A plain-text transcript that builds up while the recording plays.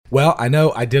Well, I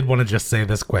know I did want to just say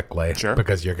this quickly. Sure.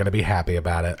 Because you're going to be happy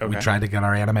about it. Okay. We tried to get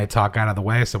our anime talk out of the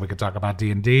way so we could talk about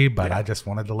D&D, but I just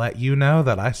wanted to let you know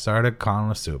that I started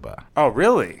Konosuba. Oh,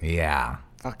 really? Yeah.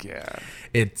 Fuck yeah.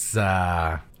 It's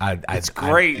It's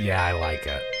great. I like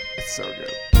it. It's so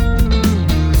good.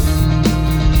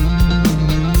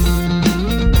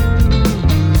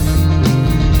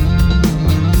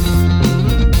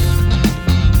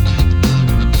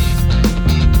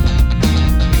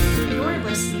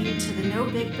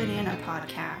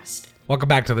 Welcome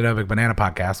back to the No Big Banana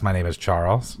Podcast. My name is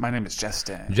Charles. My name is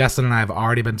Justin. Justin and I have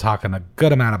already been talking a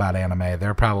good amount about anime. There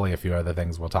are probably a few other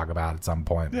things we'll talk about at some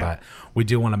point, but we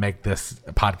do want to make this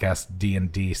podcast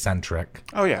D&D centric.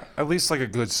 Oh yeah, at least like a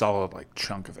good solid like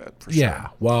chunk of it for sure. Yeah,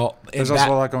 well, there's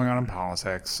also a lot going on in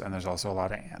politics, and there's also a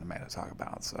lot of anime to talk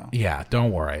about. So yeah,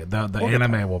 don't worry, the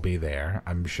anime will be there.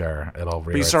 I'm sure it'll.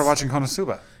 But you started watching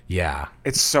Konosuba. Yeah,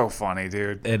 it's so funny,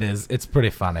 dude. It is. It's pretty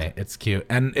funny. It's cute,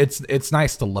 and it's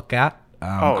nice to look at.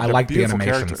 I like the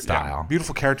animation style. Yeah,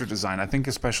 beautiful character design. I think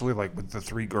especially like with the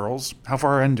three girls. How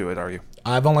far into it are you?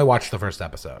 I've only watched the first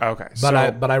episode. Okay,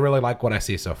 but I really like what I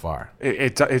see so far.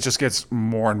 It just gets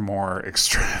more and more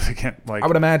extravagant. Like I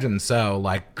would imagine so.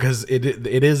 Like because it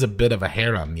is a bit of a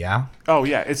harem. Yeah. Oh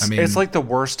yeah, it's like the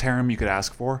worst harem you could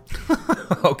ask for.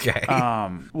 Okay.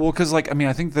 Well, because like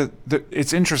I think that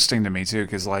it's interesting to me too,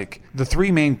 because like the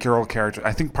three main girl characters.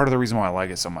 I think part of the reason why I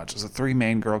like it so much is the three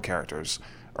main girl characters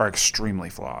are extremely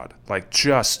flawed. Like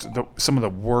just some of the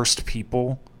worst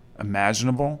people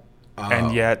imaginable,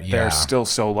 and yet they're still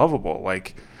so lovable.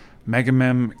 Like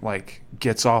Megamim like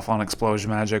gets off on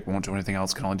explosion magic, won't do anything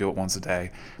else, can only do it once a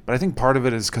day. But I think part of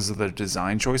it is because of the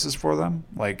design choices for them,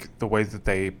 like the way that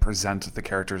they present the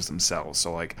characters themselves.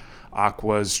 So like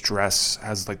Aqua's dress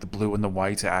has like the blue and the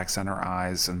white to accent her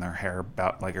eyes, and their hair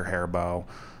like her hair bow.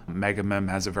 Megamim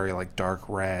has a very like dark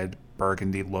red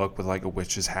burgundy look with like a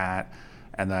witch's hat.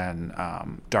 And then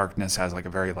Darkness has like a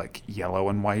very like yellow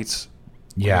and white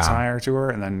attire to her,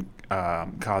 and then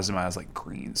Kazuma has like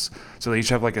greens. So they each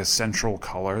have like a central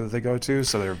color that they go to,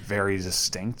 so they're very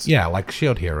distinct. Yeah, like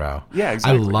Shield Hero. Yeah,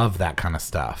 exactly. I love that kind of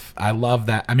stuff. I love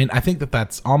that. I mean, I think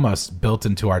that's almost built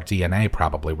into our DNA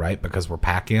probably, right? Because we're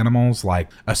pack animals,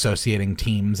 like associating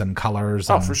teams and colors.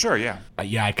 Oh, for sure, yeah.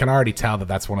 Yeah, I can already tell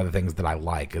that's one of the things that I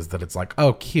like, is that it's like,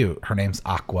 oh, cute. Her name's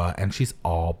Aqua, and she's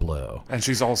all blue. And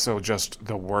she's also just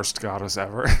the worst goddess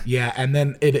ever. Yeah, and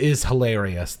then it is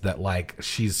hilarious that like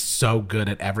she's so good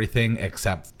at everything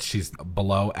except she's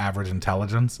below average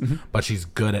intelligence, but she's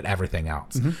good at everything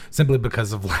else simply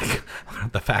because of like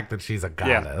the fact that she's a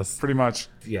goddess. Yeah, pretty much.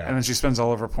 Yeah. And then she spends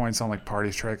all of her points on like party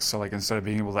tricks, so like instead of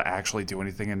being able to actually do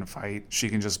anything in a fight, she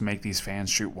can just make these fans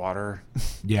shoot water.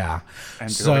 Yeah.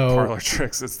 And do like parlor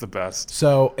tricks. It's the best.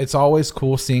 So it's always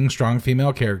cool seeing strong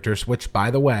female characters, which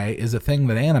by the way is a thing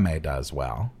that anime does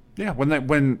well. Yeah,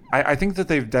 I think that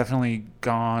they've definitely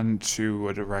gone to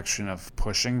a direction of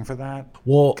pushing for that.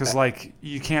 Well, because like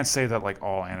you can't say that like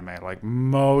all anime, like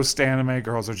most anime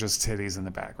girls are just titties in the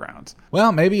background.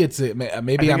 Well, maybe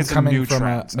I'm coming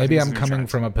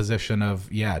from a position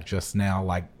of just now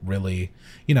like really,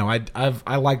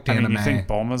 I liked anime. I mean, you think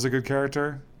Bulma's a good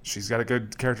character? She's got a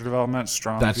good character development,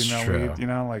 strong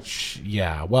female lead,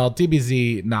 yeah. Well,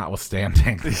 DBZ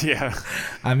notwithstanding. Yeah.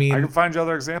 I mean, I can find you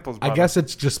other examples. I guess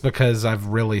it's just because I've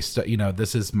really,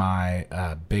 this is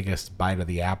my biggest bite of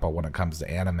the apple when it comes to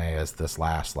anime is this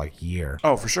last year.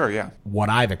 Oh, for sure, yeah.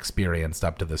 What I've experienced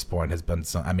up to this point has been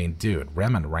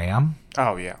Rem and Ram.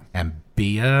 Oh, yeah. And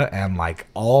Bia and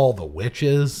all the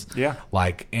witches. Yeah.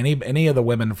 Like any of the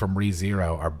women from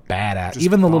ReZero are badass. Just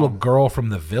even the little girl from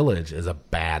the village is a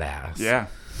badass. Yeah.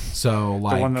 So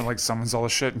the one that summons all the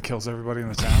shit and kills everybody in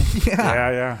the town.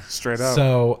 Yeah, straight up.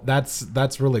 So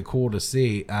that's really cool to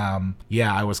see.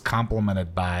 I was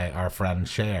complimented by our friend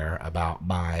Cher about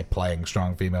my playing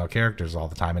strong female characters all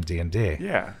the time in D&D.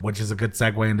 Yeah, which is a good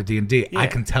segue into D&D. Yeah. I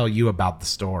can tell you about the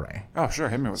story. Oh, sure,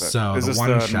 hit me with it. So is this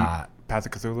one shot. Path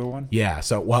of Cthulhu one? Yeah,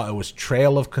 so it was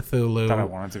Trail of Cthulhu, that I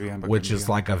wanted to be in, but which is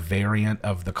like a variant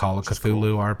of the Call of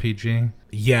Cthulhu RPG.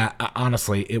 Yeah,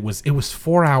 honestly, it was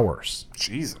 4 hours.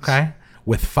 Jesus. Okay,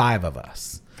 with 5 of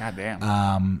us. God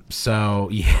damn. So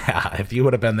yeah, if you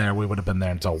would have been there, we would have been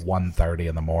there until 1:30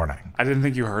 in the morning. I didn't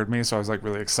think you heard me, so I was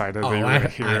really excited that you were going to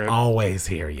hear it. I always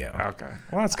hear you. Okay,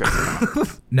 well that's good.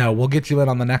 No, we'll get you in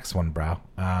on the next one, bro.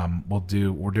 We're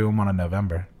doing one in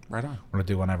November. Right on. We're going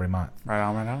to do one every month. Right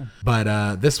on.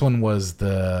 But this one was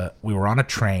we were on a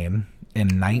train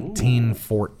in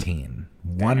 1914.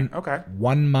 Okay.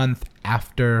 1 month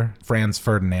after Franz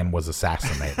Ferdinand was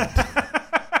assassinated.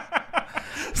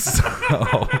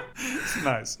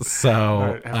 Nice.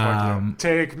 So, All right,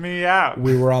 take me out.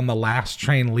 we were on the last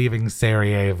train leaving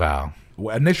Sarajevo.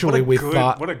 Initially, we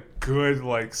thought... What a good,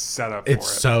 like, setup It's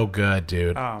for it. so good,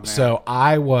 dude. Oh, man. So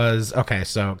I was... Okay,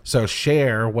 so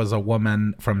Cher was a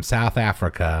woman from South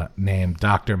Africa named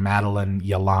Dr. Madeline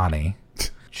Yalani.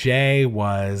 Jay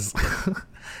was...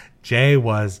 Jay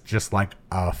was just like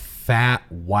a fat,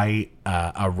 white,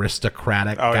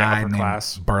 aristocratic guy named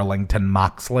class. Burlington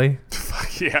Moxley.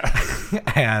 Fuck yeah.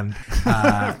 And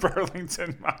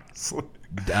Burlington Moxley.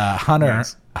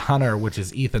 Hunter, which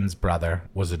is Ethan's brother,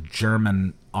 was a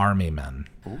German armyman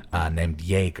named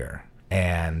Jaeger.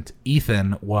 And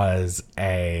Ethan was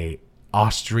a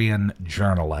Austrian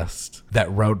journalist that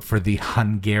wrote for the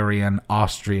Hungarian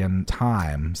Austrian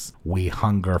Times, We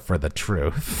Hunger for the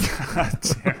Truth. God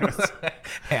damn it.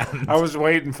 And, I was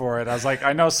waiting for it. I was like,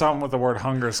 I know something with the word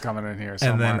hunger's coming in here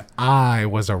somewhere. and then I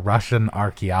was a Russian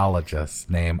archaeologist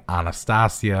named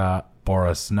Anastasia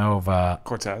Borisnova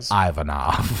Cortez.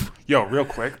 Ivanov. Yo, real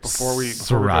quick, before we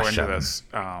go Russian. into this,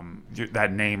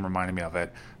 that name reminded me of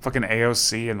it. Fucking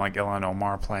AOC and like Ilhan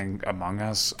Omar playing Among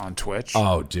Us on Twitch.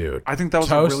 Oh, dude. I think that was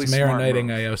Toast a really smart marinating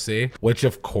move. AOC, which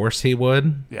of course he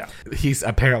would. Yeah. He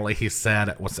said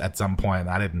it was at some point,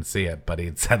 I didn't see it, but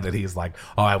he said that he's like,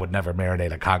 oh, I would never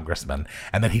marinate a congressman.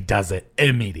 And then he does it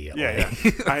immediately. Yeah.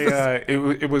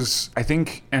 It was, I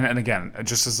think, and again,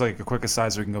 just as like a quick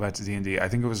aside so we can go back to D&D, I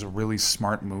think it was a really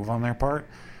smart move on their part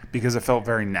because it felt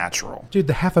very natural. Dude,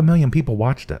 the 500,000 people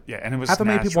watched it. Yeah, and it was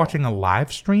 500,000 people watching a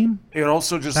live stream? It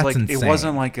also just That's like insane. It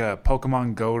wasn't like a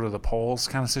Pokemon Go to the polls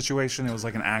kind of situation. It was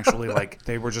like an actually like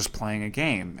they were just playing a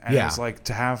game. And it was like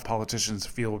to have politicians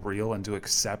feel real and to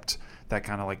accept that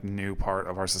kind of like new part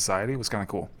of our society was kind of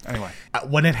cool. Anyway,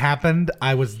 When it happened,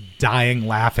 I was dying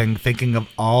laughing, thinking of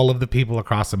all of the people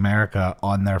across America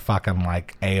on their fucking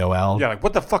like AOL yeah, like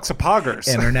what the fuck's a poggers?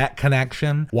 internet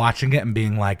connection, watching it and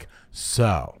being like,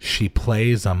 so she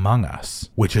plays Among Us,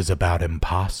 which is about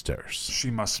imposters.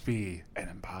 She must be an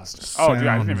imposter. Oh, dude,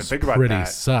 I didn't even think about pretty that.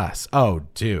 sus. Oh,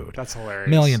 dude, That's hilarious.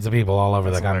 Millions of people all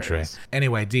over the country. hilarious.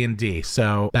 Anyway, D&D.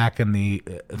 So back in the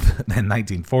in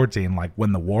 1914, like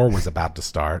when the war was about to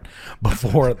start,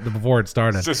 before it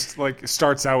started, Just like it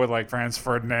starts out with like Franz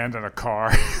Ferdinand in a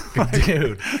car. Like,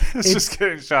 dude, it's just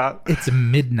getting shot. it's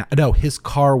midnight. No, his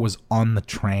car was on the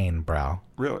train, bro.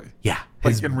 Really? Yeah,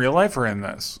 Like in real life or in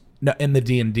this? no, in the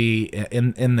D&D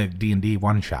in the D&D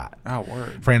one shot. Oh,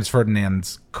 word. Franz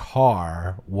Ferdinand's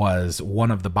car was one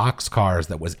of the box cars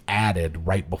that was added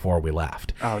right before we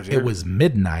left. Oh, dude. It was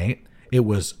midnight. It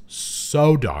was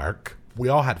so dark. We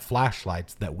all had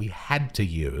flashlights that we had to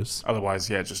use. Otherwise,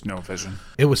 yeah, just no vision.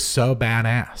 It was so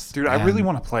badass. Dude, I really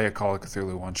want to play a Call of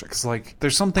Cthulhu one shot because like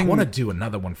there's something. I want to do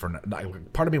another one for...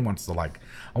 Part of me wants to like...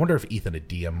 I wonder if Ethan would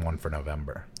DM one for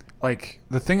November. Like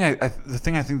the thing I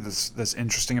think that's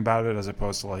interesting about it as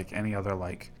opposed to like any other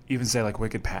like even say like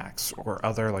Wicked Packs or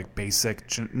other like basic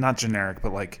not generic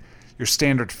but like your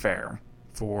standard fare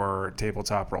for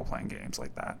tabletop role-playing games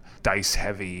like that, dice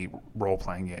heavy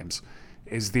role-playing games,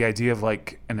 is the idea of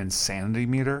like an insanity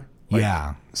meter. Like,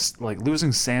 yeah. Like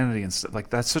losing sanity and stuff like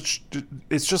that's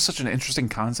it's just such an interesting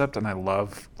concept, and I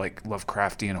love like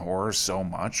Lovecraftian horror so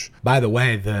much. By the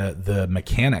way, the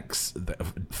mechanics, the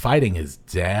fighting is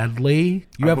deadly.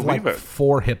 You have like believe it.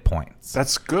 4 hit points.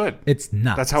 That's good. It's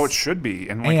nuts. That's how it should be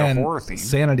in like And a horror theme.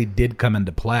 sanity did come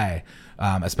into play,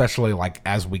 especially like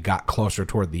as we got closer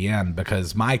toward the end,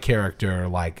 because my character,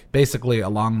 like basically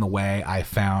along the way, I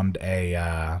found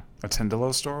A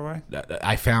Tindalo storeway?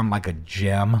 I found like a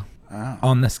gem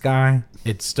on this guy.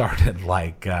 It started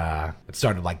like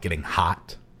getting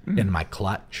hot in my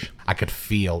clutch. I could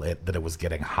feel it that it was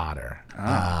getting hotter.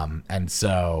 And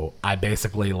so I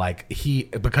basically like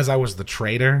because I was the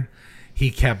traitor,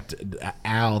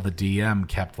 Al the DM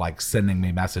kept like sending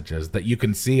me messages that you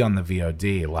can see on the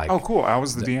VOD. Like, Oh, cool. I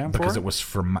was the DM because for it was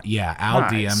from Al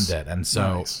Nice. DM'd it, and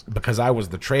so Nice. because I was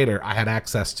the traitor, I had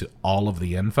access to all of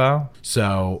the info,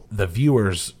 so the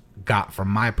viewers got from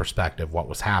my perspective what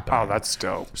was happening. Oh, that's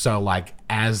dope. So like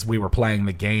as we were playing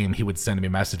the game, he would send me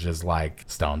messages like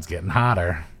Stone's getting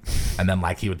hotter, and then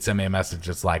like he would send me a message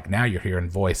just like now you're hearing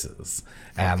voices,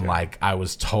 and like I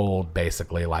was told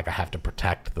basically like I have to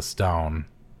protect the stone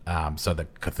so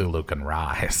that Cthulhu can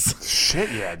rise.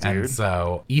 Shit, yeah, dude. And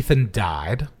so Ethan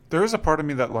died. There is a part of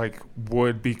me that like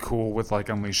would be cool with like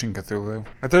unleashing Cthulhu.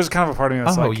 Like, there's kind of a part of me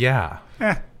that's Oh like, yeah.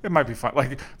 it might be fun.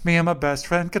 Like me and my best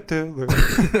friend Cthulhu.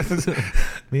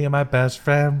 Me and my best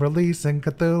friend releasing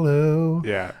Cthulhu.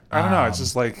 Yeah, I don't know. It's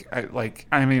just like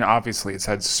I mean, obviously, it's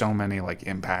had so many like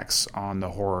impacts on the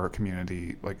horror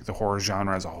community, like the horror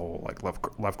genre as a whole, like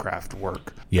Lovecraft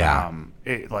work. Yeah.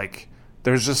 It like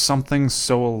there's just something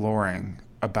so alluring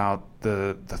about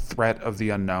the threat of the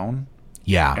unknown.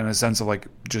 Yeah. In a sense of like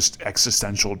just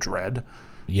existential dread.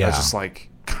 Yeah. That's just like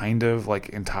kind of like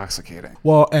intoxicating.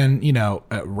 Well, and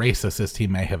racist as he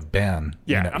may have been.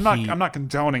 Yeah, I'm not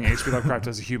condoning H.P. Lovecraft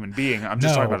as a human being. I'm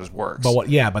just talking about his works.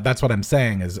 But that's what I'm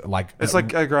saying is like it's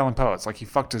like Edgar Allan Poe. It's like he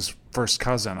fucked his first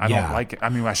cousin. I don't like it. I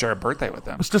mean, I share a birthday with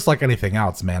him. It's just like anything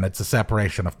else, man. It's a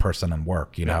separation of person and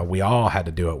work. You know, we all had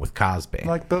to do it with Cosby.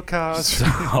 Like Bill Cosby.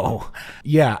 So,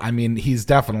 yeah, I mean, he's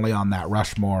definitely on that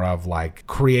Rushmore of like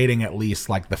creating at least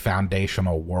like the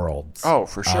foundational worlds. Oh,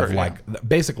 for sure. Of like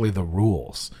basically the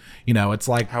rules. You know, it's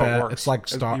like how it works. It's like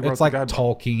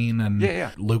Tolkien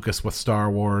and Lucas with Star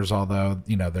Wars. Although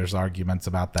there's arguments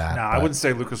about that. No, I wouldn't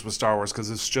say Lucas with Star Wars because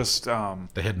it's just the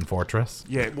Hidden Fortress.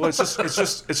 Yeah, well, it's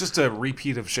just a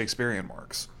repeat of Shakespearean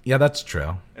works. Yeah, that's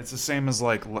true. It's the same as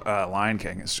like Lion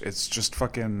King. It's just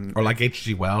fucking. Or like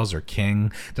H.G. Wells or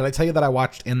King. Did I tell you that I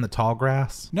watched In the Tall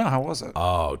Grass? No, how was it?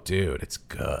 Oh, dude, it's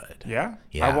good. Yeah?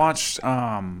 Yeah. I watched,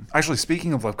 actually,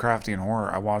 speaking of Lovecraftian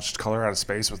horror, I watched Color Out of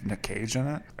Space with Nick Cage in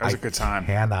it. It was a good time.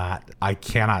 I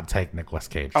cannot take Nicolas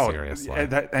Cage seriously.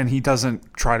 And he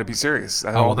doesn't try to be serious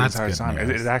at all the entire time.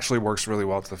 It actually works really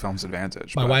well to the film's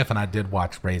advantage. My wife and I did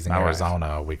watch Raising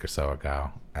Arizona a week or so ago,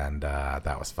 and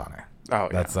that was funny. Oh,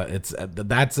 yeah.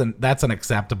 That's an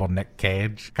acceptable Nick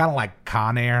Cage, kind of like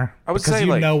Con Air. I would because say you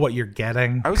like, know what you're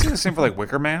getting. I would say the same for like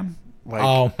Wicker Man. Like,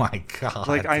 oh my god!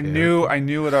 Like I knew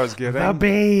what I was getting. The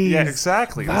bees. Yeah,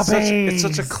 exactly. It's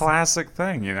such a classic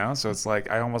thing, you know. So it's like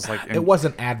I almost like it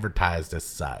wasn't advertised as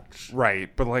such, right?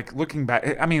 But like looking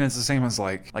back, I mean, it's the same as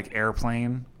like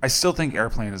Airplane. I still think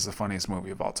Airplane is the funniest movie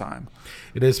of all time.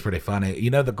 It is pretty funny. You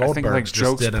know, the Goldbergs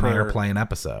just did an Airplane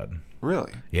episode.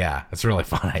 Really? Yeah, it's really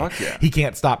funny. Fuck yeah. He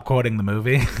can't stop quoting the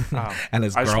movie, and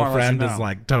his girlfriend is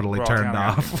like totally turned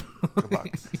off. Good luck.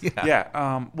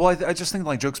 Yeah. Well, I just think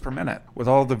like jokes per minute with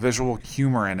all the visual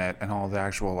humor in it and all the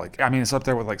actual like. I mean, it's up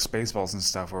there with like Spaceballs and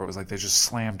stuff where it was like they just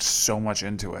slammed so much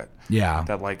into it. Yeah.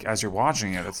 That like as you're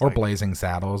watching it, it's or like, Blazing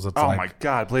Saddles. It's my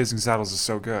god, Blazing Saddles is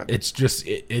so good. It's just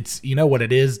it's you know what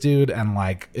it is, dude, and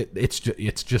like it's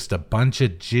just a bunch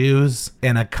of Jews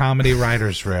in a comedy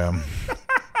writer's room.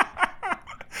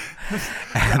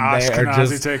 And they're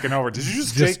just taking over. Did you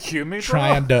just JQ me,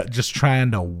 bro?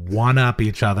 Trying to one up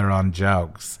each other on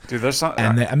jokes. Dude, there's something.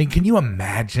 And I mean, can you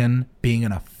imagine being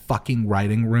in a fucking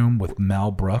writing room with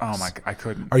Mel Brooks? Oh my! I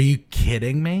couldn't. Are you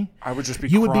kidding me? I would just be.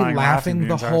 You would be laughing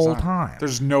the whole time.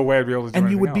 There's no way I'd be able to do and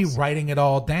you would else. be writing it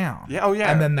all down. Yeah. Oh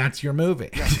yeah. And then that's your movie.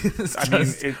 Yeah. I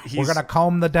mean, we're gonna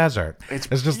comb the desert. It's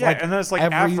just like and then it's like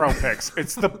Afro picks.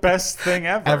 It's the best thing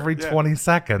ever. Every 20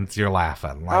 seconds, you're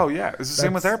laughing. Like, oh yeah, it's the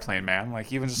same with Airplane, man.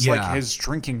 Like even just like his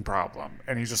drinking problem,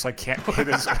 and he just like can't hit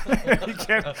his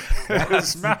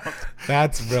his mouth.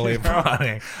 That's really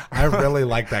funny. I really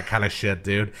like that kind of shit,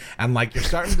 dude. And like you're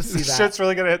starting to see that shit's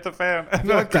really gonna hit the fan. I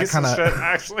feel like that kind of shit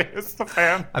actually hits the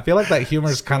fan. I feel like that humor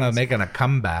is kind of making a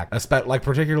comeback, like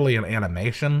particularly in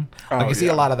animation. Like you see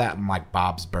a lot of that in like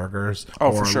Bob's Burgers,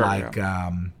 for sure,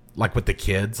 like with the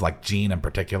kids, like Gene in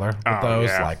particular with those,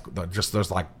 like just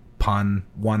those like pun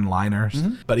one-liners.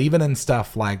 But even in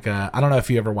stuff like I don't know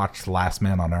if you ever watched The Last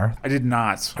Man on Earth. I did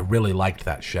not. I really liked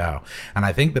that show, and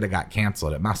I think that it got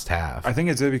canceled. It must have. I think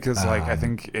it did because like I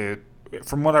think it.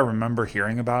 From what I remember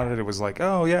hearing about it, it was like,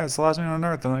 oh yeah, it's the last man on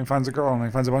Earth, and then he finds a girl, and then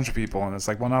he finds a bunch of people, and it's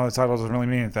like, well, now the title doesn't really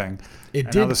mean anything.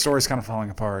 Now the story's kind of falling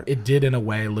apart. It did, in a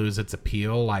way, lose its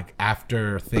appeal. Like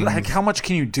after things, but like, how much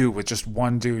can you do with just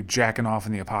one dude jacking off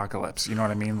in the apocalypse? You know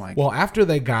what I mean? Like, well, after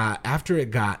they got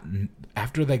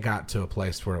to a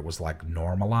place where it was like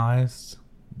normalized,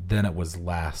 then it was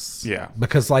less. Yeah.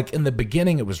 Because like in the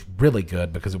beginning it was really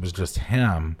good because it was just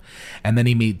him, and then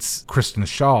he meets Kristen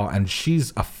Shaw, and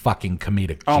she's a fucking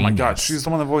comedic oh genius. my god, she's the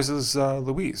one that voices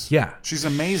Louise. Yeah. She's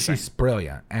amazing. She's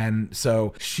brilliant. And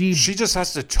so she just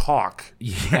has to talk.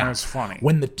 Yeah. And it's funny.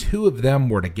 When the two of them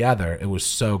were together, it was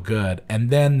so good. And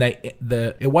then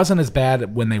it wasn't as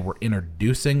bad when they were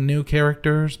introducing new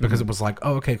characters, because it was like,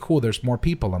 oh, okay, cool, there's more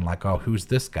people, and like, oh, who's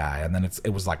this guy? And then it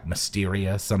was like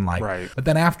mysterious and like, right. But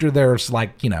then after there's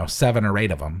like 7 or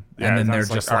 8 of them, and then they're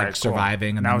just like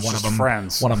surviving, and now then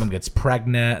one of them gets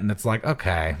pregnant, and it's like,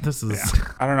 okay, this is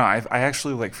I don't know. I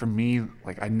actually, like, for me,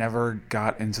 like, I never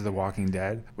got into The Walking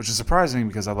Dead, which is surprising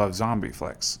because I love zombie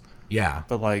flicks. Yeah.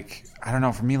 But like, I don't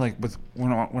know. For me, like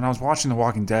when I was watching The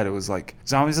Walking Dead, it was like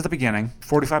zombies at the beginning,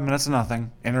 45 minutes of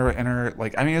nothing.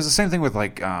 Like, I mean, it was the same thing with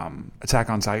like Attack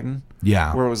on Titan.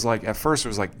 Yeah. Where it was like, at first it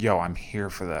was like, yo, I'm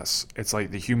here for this. It's like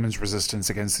the humans'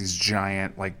 resistance against these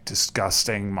giant, like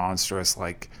disgusting, monstrous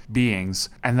like beings,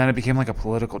 and then it became like a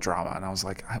political drama, and I was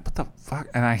like, what the fuck?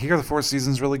 And I hear the fourth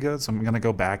season's really good, so I'm gonna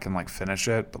go back and like finish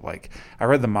it. But like, I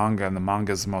read the manga, and the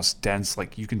manga is the most dense.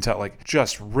 Like, you can tell, like,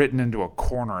 just written into a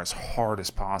corner as hard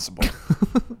as possible.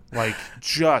 Like,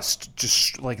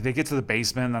 just like they get to the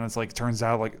basement, and then it's like, turns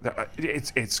out like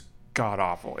it's god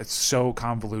awful. It's so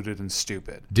convoluted and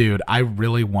stupid. Dude, I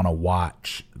really want to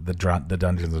watch the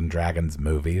Dungeons and Dragons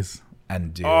movies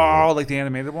and do like the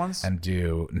animated ones. And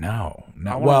do no.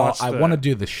 I want to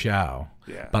do the show.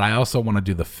 Yeah. But I also want to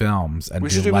do the films and we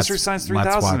should do Mystery Science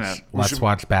 3000. Let's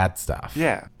watch bad stuff.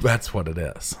 Yeah, that's what it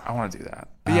is. I want to do that.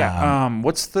 But yeah.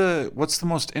 What's the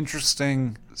most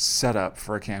interesting setup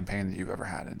for a campaign that you've ever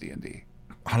had in D&D?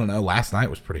 I don't know. Last night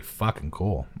was pretty fucking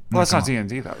cool. Well, that's not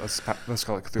D&D though. Let's call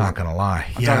it Cthulhu. Not gonna lie.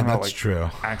 I'm talking about, that's like, true.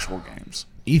 Actual games.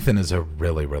 Ethan is a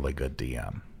really, really good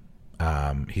DM.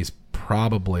 He's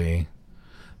probably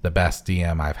the best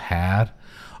DM I've had.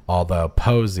 Although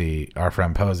Posey, our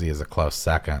friend Posey, is a close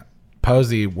second.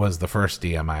 Posey was the first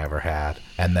DM I ever had,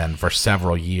 and then for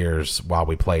several years while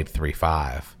we played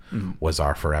 3.5 was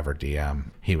our forever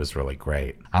DM. He was really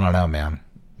great. I don't know, man.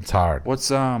 It's hard.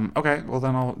 What's okay? Well,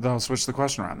 then I'll switch the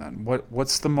question around. Then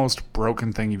what's the most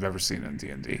broken thing you've ever seen in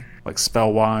D&D? Like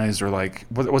spell wise, or like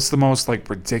what's the most like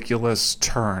ridiculous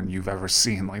turn you've ever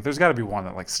seen? Like, there's got to be one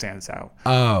that like stands out.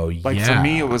 Oh, like, yeah. For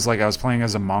me, it was like I was playing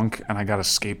as a monk and I got a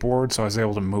skateboard, so I was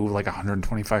able to move like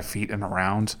 125 feet in a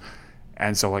round.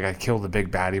 And so, like, I killed the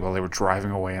big baddie while they were driving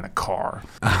away in a car.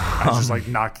 I just, like,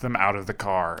 knocked them out of the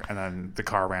car, and then the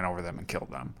car ran over them and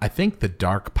killed them. I think the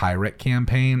Dark Pirate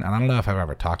campaign, and I don't know if I've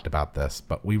ever talked about this,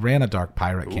 but we ran a Dark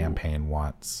Pirate campaign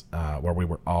once where we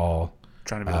were all...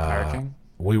 Trying to be the Pirate King?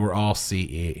 We were all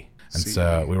CE. And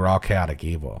so we were all chaotic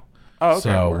evil. Oh, okay.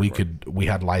 So we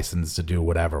had license to do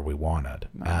whatever we wanted.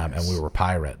 Nice. And we were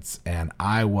pirates. And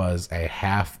I was a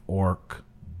half-orc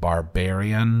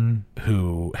barbarian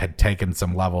who had taken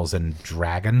some levels in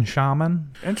Dragon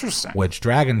Shaman. Interesting. Which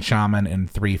Dragon Shaman in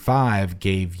 3.5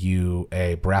 gave you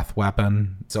a breath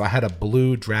weapon. So I had a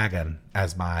blue dragon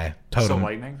as my totem. So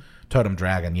lightning? Totem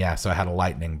dragon, yeah. So I had a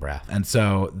lightning breath. And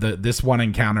so this one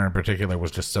encounter in particular was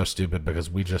just so stupid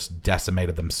because we just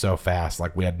decimated them so fast.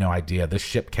 Like, we had no idea. This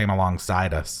ship came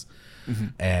alongside us. Mm-hmm.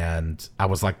 And I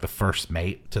was like the first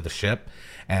mate to the ship.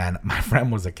 And my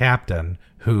friend was a captain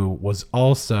who was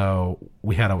also,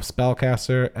 we had a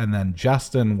spellcaster, and then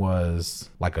Justin was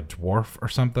like a dwarf or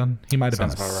something. He might have been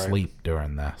asleep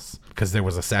during this because there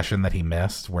was a session that he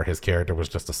missed where his character was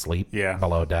just asleep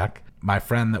below deck. My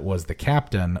friend that was the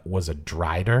captain was a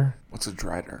drider. What's a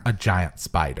drider? A giant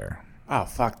spider. Oh,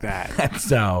 fuck that. And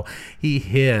so he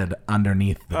hid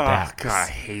underneath the decks. Oh, God,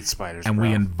 I hate spiders, and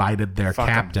we invited their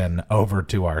captain over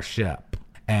to our ship.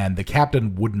 And the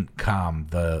captain wouldn't come.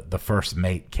 The first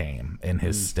mate came in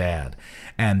his stead.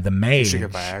 And the mage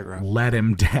let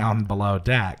him down below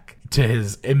deck to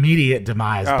his immediate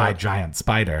demise by giant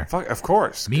spider. Fuck, of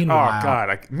course.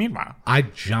 Meanwhile, meanwhile, I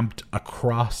jumped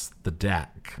across the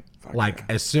deck.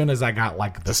 As soon as I got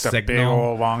like the just signal, a big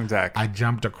old long deck. I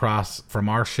jumped across from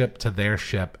our ship to their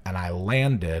ship, and I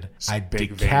landed. I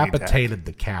decapitated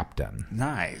the captain.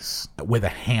 Nice. With a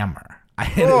hammer.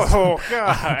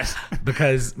 God!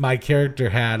 Because my character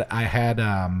had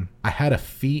a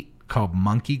feat called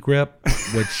Monkey Grip,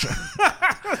 which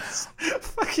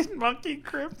fucking Monkey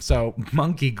Grip. So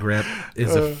Monkey Grip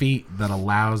is a feat that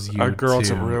allows you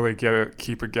to really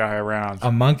keep a guy around.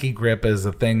 A Monkey Grip is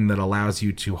a thing that allows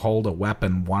you to hold a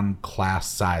weapon one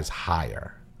class size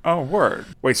higher. Oh, word.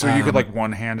 Wait, so you could like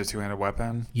one-hand a two-handed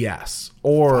weapon? Yes.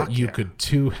 Or you could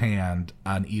two-hand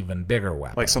an even bigger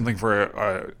weapon. Like something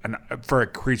for a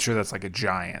creature that's like a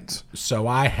giant. So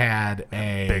I had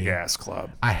a big-ass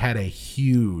club. I had a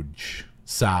huge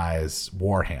size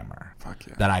warhammer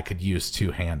that I could use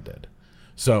two-handed.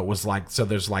 So it was like,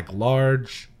 there's like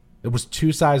large, it was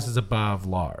two sizes above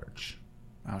large.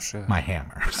 Oh, shit. My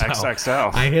hammer. So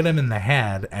XXL. I hit him in the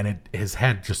head, and his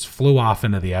head just flew off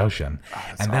into the ocean.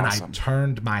 And then awesome. I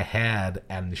turned my head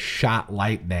and shot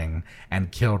lightning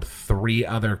and killed 3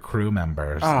 other crew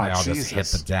members. Oh, they all just hit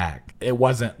the deck. It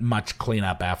wasn't much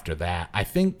cleanup after that. I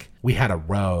think we had a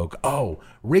rogue. Oh,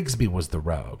 Rigsby was the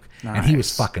rogue. Nice. And he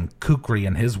was fucking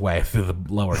kookerying his way through the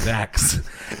lower decks.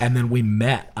 And then we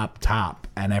met up top,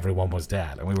 and everyone was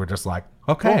dead. And we were just like,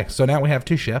 okay, so now we have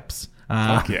 2 ships.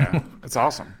 Fuck yeah. It's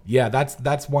awesome. Yeah,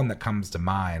 that's one that comes to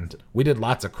mind. We did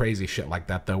lots of crazy shit like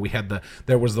that though.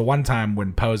 There was the one time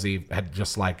when Posey had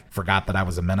just like forgot that I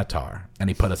was a Minotaur and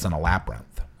he put us in a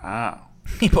labyrinth. Oh.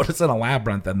 He put us in a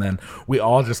labyrinth and then we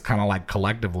all just kind of like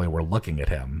collectively were looking at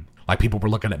him. Like people were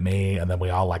looking at me and then we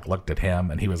all like looked at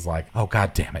him and he was like, "Oh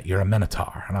God damn it, you're a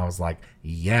Minotaur." And I was like,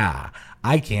 "Yeah,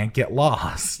 I can't get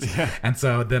lost." Yeah. And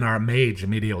so then our mage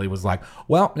immediately was like,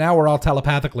 "Well, now we're all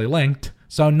telepathically linked,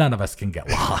 so none of us can get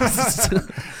lost."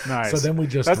 Nice. So then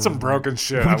that's some broken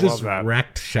shit. We I just love that.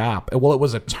 wrecked shop. Well, it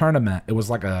was a tournament. It was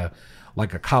like a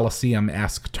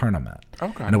Coliseum-esque tournament.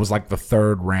 Okay. And it was like the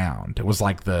third round. It was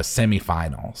like the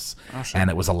semifinals. Oh, sure. And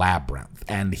it was a labyrinth.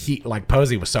 And he, like,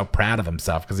 Posey was so proud of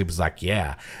himself because he was like,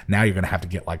 "Yeah, now you're going to have to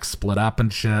get, like, split up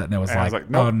and shit." And it was like,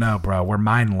 nope. "Oh, no, bro. We're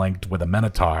mind-linked with a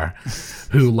Minotaur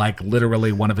who, like,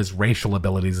 literally one of his racial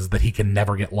abilities is that he can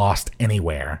never get lost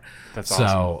anywhere." That's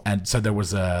awesome. And so there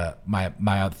was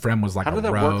my friend was like a rogue. How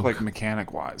did that work, like,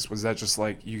 mechanic-wise? Was that just,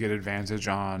 like, you get advantage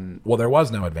on... Well, there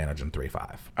was no advantage in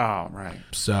 3-5. Oh, right.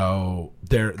 So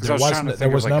there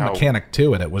was like no mechanic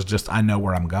to it. It was just I know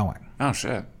where I'm going. Oh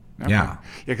shit. Okay. Yeah.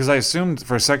 Because I assumed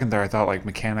for a second there, I thought like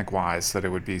mechanic wise that it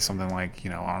would be something like,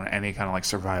 on any kind of like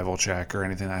survival check or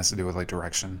anything that has to do with like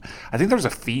direction. I think there's a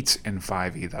feat in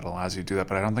 5e that allows you to do that,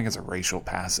 but I don't think it's a racial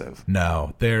passive.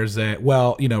 No, there's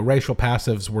racial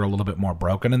passives were a little bit more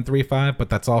broken in 3.5, but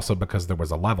that's also because there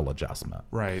was a level adjustment.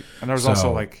 Right. And there was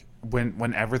also like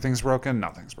when everything's broken,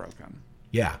 nothing's broken.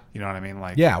 Yeah. You know what I mean?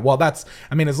 Like, yeah, well, as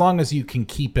long as you can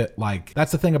keep it, like,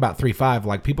 that's the thing about 3.5,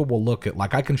 like, people will look at,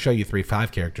 like, I can show you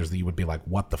 3.5 characters that you would be like,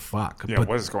 "What the fuck?" Yeah,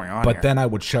 what is going on But here? then I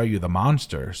would show you the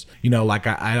monsters. Like,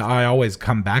 I always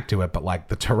come back to it, but, like,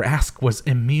 the Tarrasque was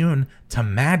immune to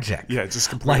magic. Yeah, just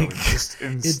completely. Like,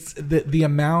 it's the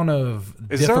amount of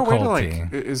is difficulty.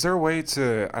 Is there a way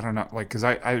to, I don't know, like, because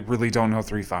I really don't know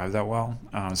 3.5 that well,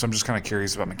 so I'm just kind of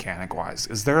curious about mechanic-wise.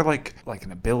 Is there, like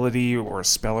an ability or a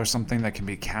spell or something that can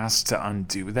be cast to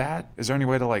undo that? Is there any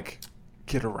way to like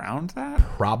get around that?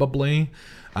 Probably.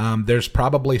 There's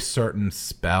probably certain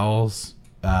spells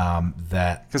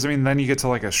that, because I mean then you get to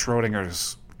like a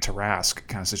Schrodinger's Tarrasque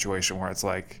kind of situation where it's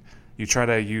like you try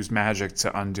to use magic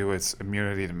to undo its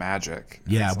immunity to magic.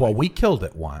 Yeah, well, we killed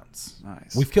it once.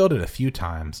 Nice. We've killed it a few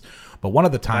times, but one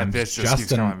of the times that bitch just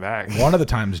keeps coming back. One of the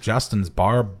times Justin's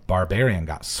barbarian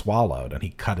got swallowed and he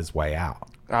cut his way out.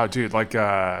 Oh, dude, like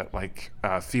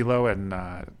Philo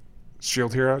and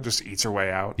Shield Hero just eats her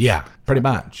way out. Yeah, pretty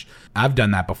much. I've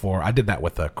done that before. I did that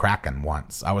with a Kraken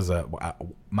once. I was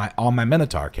my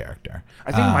Minotaur character.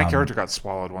 I think my character got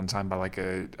swallowed one time by like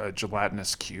a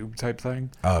gelatinous cube type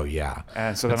thing. Oh yeah.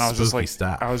 And so then I was just like,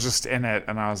 stuff. I was just in it,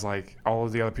 and I was like, all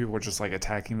of the other people were just like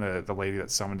attacking the lady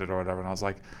that summoned it or whatever, and I was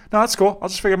like, no, that's cool. I'll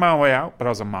just figure my own way out. But I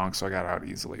was a monk, so I got out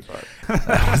easily. But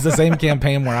it was the same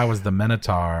campaign where I was the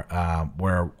Minotaur,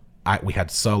 where we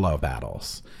had solo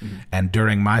battles, and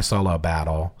during my solo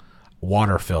battle,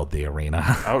 water filled the arena.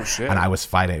 Oh shit! And I was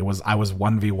fighting. I was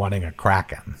 1v1ing a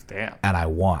Kraken. Damn. And I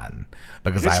won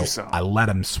because I let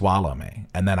him swallow me,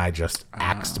 and then I just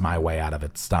axed my way out of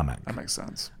its stomach. That makes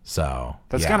sense. So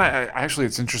that's kind of actually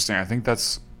it's interesting. I think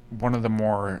that's one of the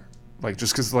more like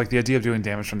just because like the idea of doing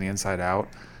damage from the inside out.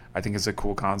 I think is a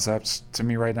cool concept to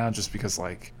me right now, just because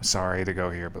like sorry to go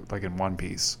here, but like in One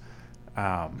Piece.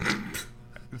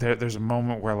 There's a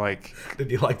moment where like did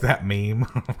you like that meme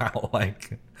about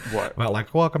like what about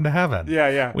like welcome to heaven?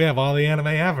 Yeah we have all the anime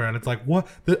ever, and it's like what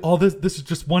all this is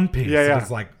just One Piece. Yeah. And it's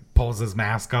like pulls his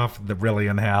mask off, the really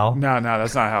in hell. No,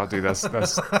 that's not how, dude.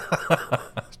 That's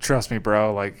trust me,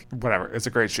 bro. Like whatever, it's a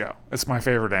great show. It's my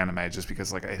favorite anime just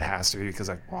because like it has to be because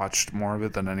I've watched more of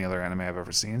it than any other anime I've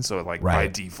ever seen. So like by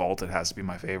default, it has to be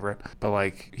my favorite. But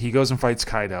like he goes and fights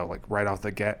Kaido like right off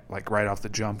the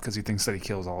jump because he thinks that he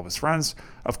kills all of his friends.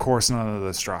 Of course, none of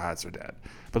the Straw Hats are dead.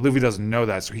 But Luffy doesn't know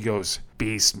that, so he goes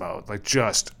beast mode. Like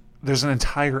just there's an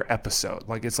entire episode,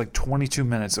 like it's like 22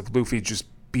 minutes of Luffy just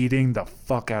beating the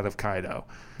fuck out of Kaido.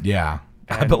 Yeah,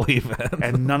 I believe it.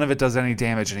 And none of it does any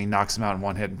damage, and he knocks him out in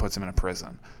one hit and puts him in a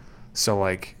prison. So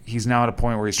like he's now at a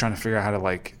point where he's trying to figure out how to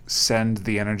like send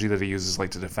the energy that he uses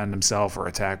like to defend himself or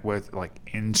attack with like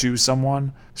into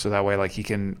someone, so that way like he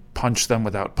can punch them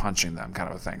without punching them, kind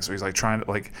of a thing. So he's like trying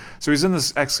to like so he's in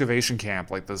this excavation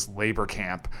camp, like this labor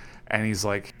camp. And he's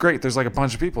like, great, there's like a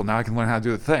bunch of people. Now I can learn how to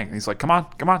do the thing. And he's like, come on.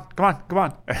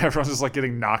 And everyone's just like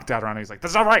getting knocked out around him. He's like,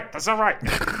 that's not right.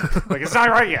 Like, it's not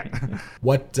right yet.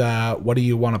 What do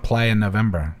you want to play in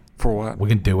November? For what? We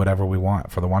can do whatever we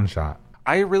want for the one shot.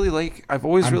 I really like, I'm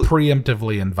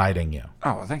preemptively inviting you.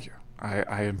 Oh, thank you.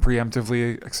 I am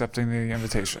preemptively accepting the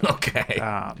invitation. Okay.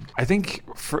 I think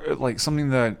for like something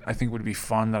that I think would be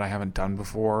fun that I haven't done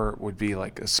before would be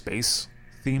like a space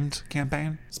themed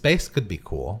campaign. Space could be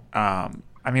cool. I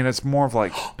mean, it's more of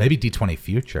like Maybe D20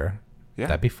 Future. Yeah.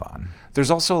 That'd be fun.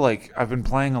 There's also like I've been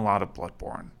playing a lot of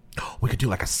Bloodborne. We could do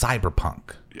like a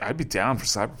cyberpunk. I'd be down for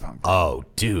Cyberpunk. Oh,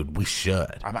 dude, we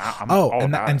should. I'm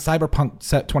and Cyberpunk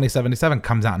 2077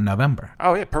 comes out in November.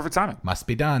 Oh yeah, perfect timing. Must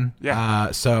be done.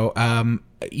 Yeah. So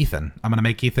Ethan, I'm gonna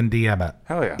make Ethan DM it.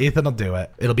 Hell yeah. Ethan will do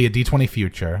it. It'll be a D20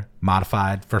 Future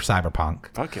modified for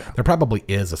Cyberpunk. Fuck yeah. There probably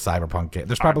is a Cyberpunk game.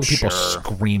 There's probably people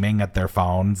screaming at their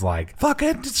phones like,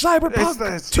 "Fucking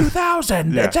Cyberpunk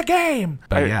 2000! Yeah. It's a game!"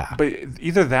 But But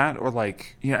either that or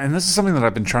like and this is something that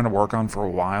I've been trying to work on for a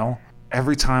while.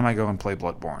 Every time I go and play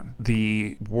Bloodborne,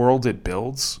 the world it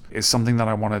builds is something that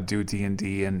I want to do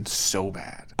D&D in so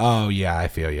bad. Oh, yeah, I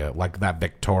feel you. Like that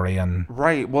Victorian.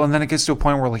 Right. Well, and then it gets to a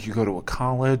point where like you go to a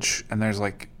college and there's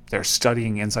like they're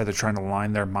studying inside. They're trying to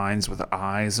line their minds with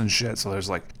eyes and shit. So there's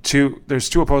like two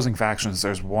opposing factions.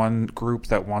 There's one group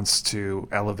that wants to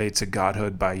elevate to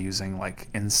godhood by using like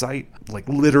insight, like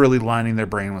literally lining their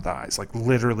brain with eyes, like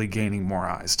literally gaining more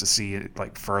eyes to see it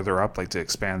like further up, like to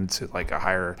expand to like a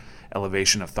higher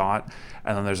elevation of thought.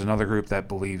 And then there's another group that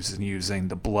believes in using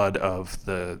the blood of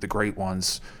the great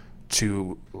ones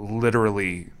to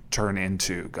literally turn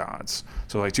into gods.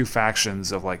 So like two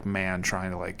factions of like man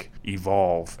trying to like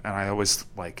evolve. And I always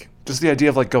like just the idea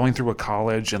of like going through a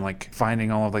college and like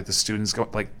finding all of like the students go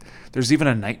like there's even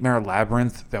a nightmare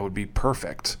labyrinth that would be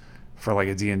perfect for like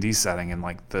a D&D setting and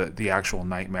like the actual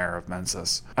nightmare of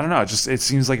Mensis. I don't know, it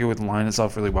seems like it would line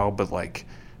itself really well, but like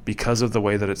because of the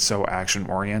way that it's so action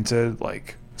oriented,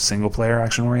 like single player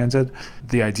action oriented,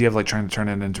 the idea of like trying to turn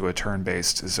it into a turn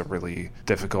based is a really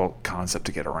difficult concept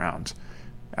to get around.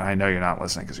 And I know you're not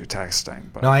listening because you're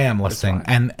texting. But no, I am listening.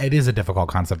 And it is a difficult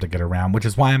concept to get around, which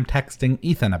is why I'm texting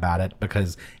Ethan about it,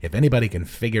 because if anybody can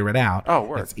figure it out,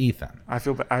 it's Ethan.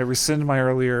 I rescind my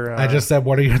earlier... I just said,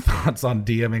 what are your thoughts on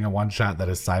DMing a one-shot that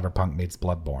is Cyberpunk meets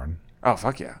Bloodborne? Oh,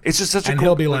 fuck yeah. It's just such a cool... And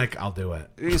he'll be like, I'll do it.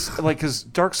 It's like, because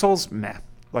Dark Souls, meh.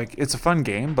 Like, it's a fun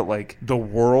game, but, like, the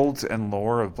world and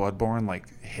lore of Bloodborne, like,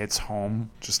 hits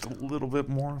home just a little bit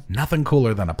more. Nothing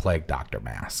cooler than a Plague Doctor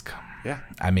mask. Yeah.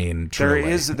 I mean,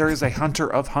 truly. There is a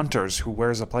hunter of hunters who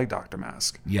wears a Plague Doctor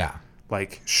mask. Yeah.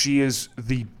 Like, she is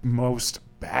the most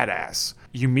badass.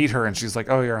 You meet her and she's like,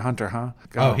 "Oh, you're a hunter, huh?"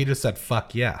 Go. Oh, he just said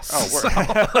 "fuck yes." Oh,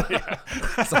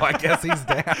 so I guess he's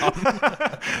down.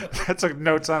 That took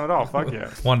no time at all. Fuck yeah.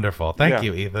 Wonderful. Thank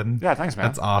you, Ethan. Yeah, thanks, man.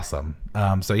 That's awesome.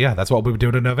 So yeah, that's what we're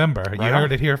doing in November. Right, you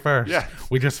heard it here first. Yeah,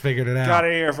 we just figured it out. Got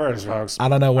it here first, folks. I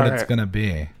don't know what it's gonna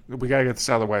be. We gotta get this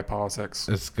out of the way. Politics.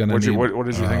 It's gonna. What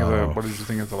did you think of the? What did you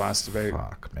think of the last debate?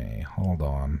 Fuck me. Hold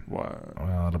on. What?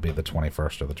 Well, it'll be the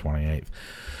 21st or the 28th.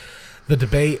 The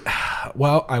debate,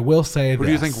 well, I will say Who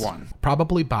do you think won?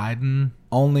 Probably Biden,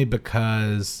 only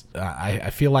because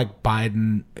I feel like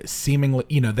Biden seemingly,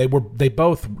 they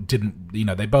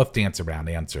both dance around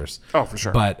answers. Oh, for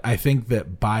sure. But I think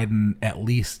that Biden at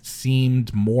least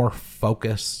seemed more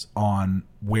focused on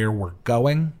where we're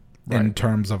going in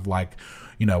terms of like,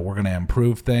 we're going to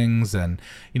improve things, and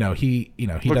he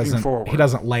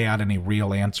doesn't lay out any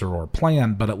real answer or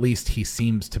plan, but at least he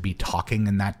seems to be talking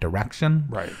in that direction.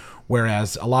 Right.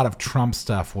 Whereas a lot of Trump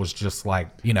stuff was just like,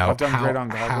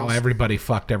 how everybody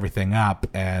fucked everything up,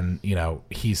 and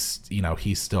he's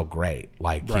still great.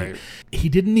 Like he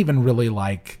didn't even really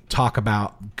like talk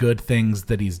about good things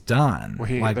that he's done.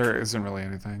 Well, there isn't really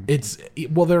anything.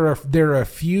 There are a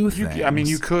few things. I mean,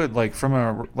 you could like from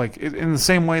a like in the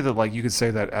same way that like you could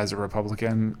say that as a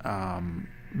Republican,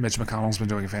 Mitch McConnell's been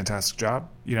doing a fantastic job.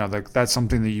 Like that's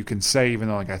something that you can say, even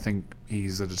though like I think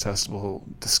he's a detestable,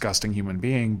 disgusting human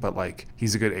being, but like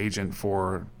he's a good agent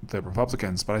for the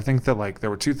Republicans. But I think that like there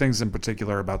were two things in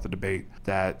particular about the debate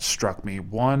that struck me.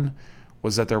 One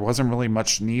was that there wasn't really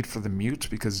much need for the mute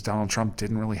because Donald Trump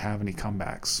didn't really have any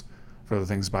comebacks for the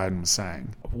things Biden was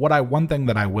saying. One thing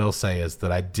that I will say is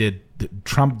that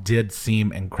Trump did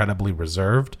seem incredibly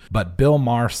reserved, but Bill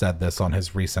Maher said this on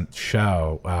his recent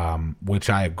show, which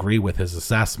I agree with his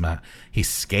assessment. He's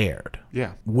scared.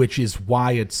 Yeah. Which is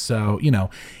why it's so,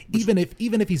 even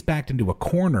if he's backed into a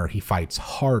corner, he fights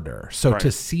harder. So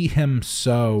to see him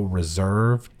so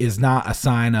reserved is not a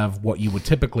sign of what you would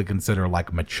typically consider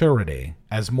like maturity,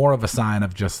 as more of a sign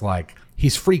of just like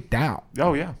he's freaked out.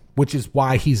 Oh, yeah. Which is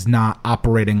why he's not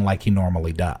operating like he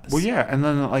normally does. Well, yeah, and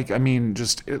then like I mean,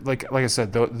 just like like I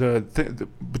said,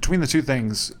 between the two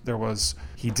things, there was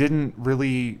he didn't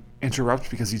really interrupt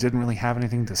because he didn't really have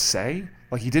anything to say.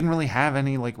 Like, he didn't really have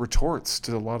any, like, retorts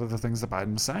to a lot of the things that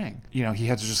Biden was saying. You know, he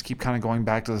had to just keep kind of going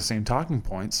back to the same talking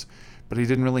points, but he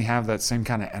didn't really have that same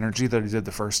kind of energy that he did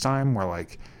the first time, where,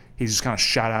 like, he just kind of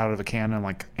shot out of a cannon,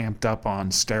 like, amped up on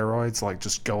steroids, like,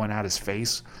 just going at his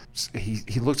face.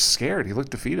 He looked scared. He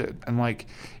looked defeated. And, like,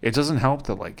 it doesn't help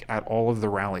that, like, at all of the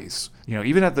rallies, you know,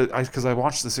 even at because I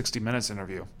watched the 60 Minutes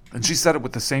interview, and she said it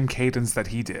with the same cadence that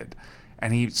he did.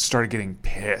 And he started getting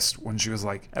pissed when she was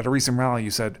like, at a recent rally,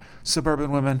 you said, "Suburban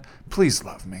women, please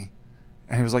love me."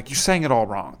 And he was like, "You're saying it all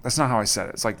wrong. That's not how I said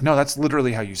it." It's like, no, that's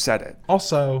literally how you said it.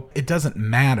 Also, it doesn't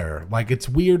matter. Like, it's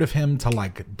weird of him to,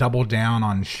 like, double down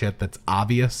on shit that's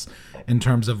obvious in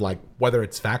terms of, like, whether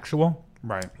it's factual.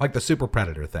 Right. Like the super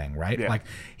predator thing, right? Yeah. Like,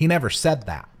 he never said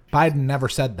that. Biden never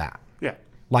said that. Yeah.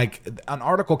 Like, an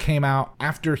article came out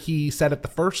after he said it the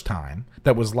first time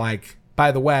that was like, by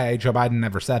the way, Joe Biden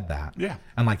never said that. Yeah.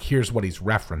 And, like, here's what he's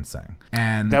referencing.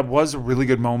 And that was a really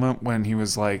good moment when he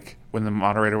was like, when the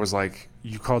moderator was like,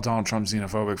 "You called Donald Trump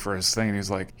xenophobic for his thing." And he was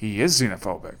like, "He is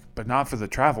xenophobic, but not for the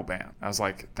travel ban." I was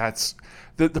like, that's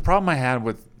the problem I had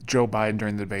with Joe Biden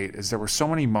during the debate is there were so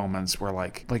many moments where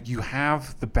like you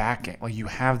have the backing, like you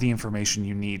have the information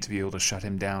you need to be able to shut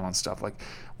him down on stuff. Like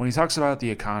when he talks about the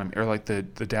economy or like the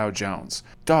Dow Jones,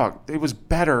 dog, it was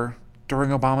better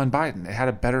during Obama and Biden. It had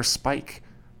a better spike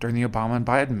during the Obama and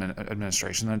Biden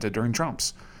administration than it did during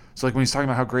Trump's. So like when he's talking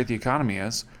about how great the economy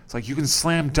is, it's like you can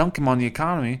slam dunk him on the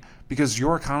economy because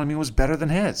your economy was better than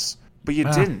his, but you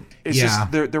didn't. It's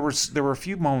just there were a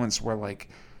few moments where like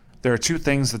there are two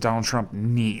things that Donald Trump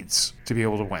needs to be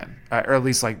able to win, or at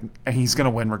least like, and he's going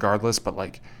to win regardless, but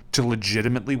like to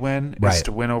legitimately win is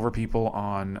to win over people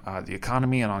on the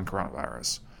economy and on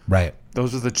coronavirus. Right.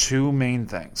 Those are the two main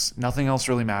things. Nothing else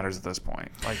really matters at this point.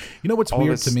 Like, you know what's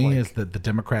weird to me is that the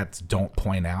Democrats don't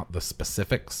point out the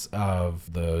specifics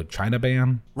of the China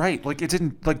ban. Right. Like it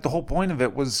didn't, like the whole point of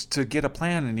it was to get a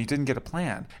plan, and he didn't get a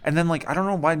plan. And then like, I don't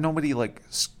know why nobody like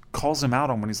calls him out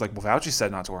on when he's like, "Well, Fauci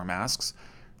said not to wear masks."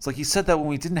 It's like he said that when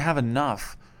we didn't have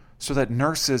enough so that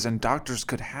nurses and doctors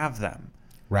could have them.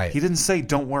 Right. He didn't say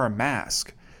don't wear a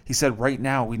mask. He said right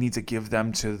now we need to give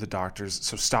them to the doctors,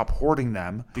 so stop hoarding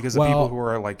them because the people who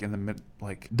are like in the mid,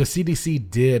 like the CDC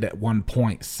did at one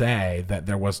point say that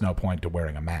there was no point to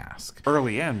wearing a mask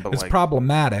early in, but it's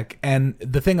problematic. And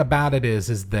the thing about it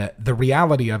is that the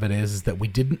reality of it is that we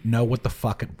didn't know what the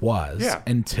fuck it was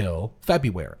until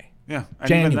February. Yeah, and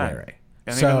January.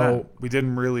 And so even then, we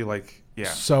didn't really like. Yeah.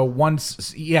 So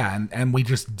once, and we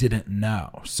just didn't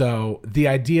know. So the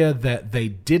idea that they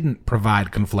didn't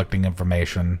provide conflicting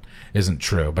information isn't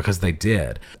true because they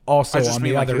did. Also, on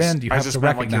the other end, you have to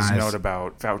recognize his note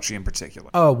about Fauci in particular.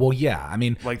 Oh well, yeah. I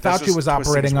mean, like, Fauci was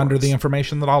operating under the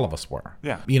information that all of us were.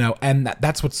 Yeah. You know, and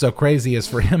that's what's so crazy is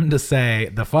for him to say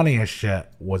the funniest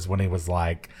shit was when he was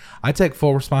like, "I take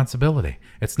full responsibility.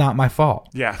 It's not my fault."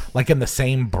 Yeah. Like in the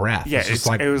same breath. Yeah.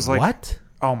 It was like what?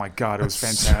 Oh my God, it was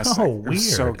fantastic. So weird. It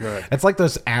was so good. It's like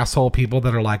those asshole people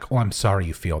that are like, "Oh, I'm sorry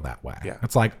you feel that way." Yeah.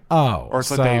 It's like, oh. Or it's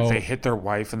like they hit their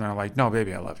wife and they're like, "No,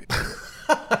 baby, I love you."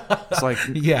 It's like,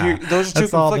 those are two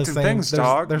conflicting things,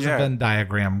 dog. There's a Venn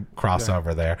diagram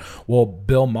crossover there. Well,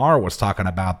 Bill Maher was talking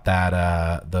about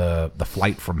that, the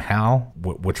flight from hell,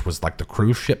 which was like the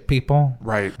cruise ship people.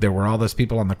 Right. There were all those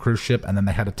people on the cruise ship, and then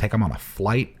they had to take them on a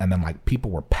flight, and then like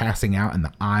people were passing out in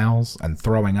the aisles and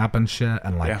throwing up and shit,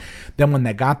 and like then when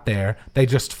they got there, they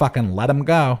just fucking let them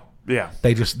go. Yeah.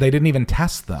 They didn't even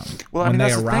test them when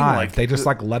they arrived. They just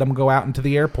like let them go out into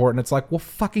the airport, and it's like, well,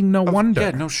 fucking no wonder.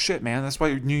 Yeah, no shit, man. That's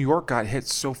why New York got hit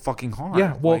so fucking hard.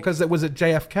 Yeah, well, because it was at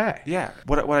JFK. Yeah.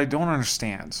 What I don't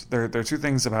understand, there are two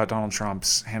things about Donald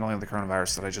Trump's handling of the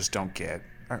coronavirus that I just don't get.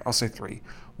 I'll say three.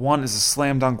 One is a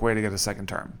slam dunk way to get a second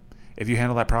term. If you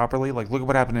handle that properly, like look at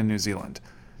what happened in New Zealand.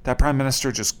 That prime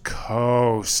minister just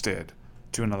coasted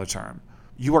to another term.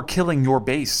 You are killing your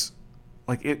base.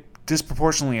 Like it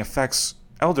disproportionately affects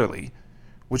elderly,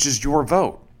 which is your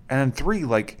vote. And then three,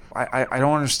 like I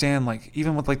don't understand, like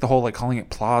even with like the whole like calling it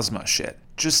plasma shit.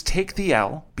 Just take the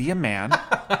L, be a man,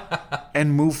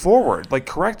 and move forward. Like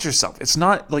correct yourself. It's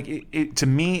not like it to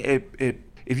me.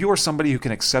 If you are somebody who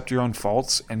can accept your own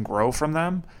faults and grow from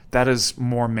them, that is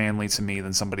more manly to me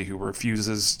than somebody who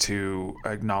refuses to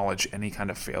acknowledge any kind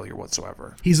of failure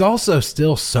whatsoever. He's also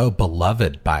still so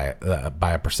beloved by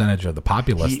a percentage of the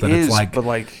populace it's like, but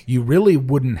like you really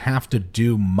wouldn't have to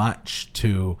do much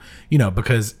to,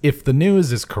 because if the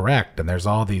news is correct and there's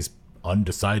all these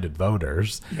undecided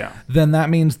voters, then that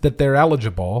means that they're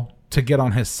eligible to get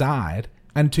on his side.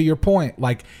 And to your point,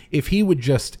 like, if he would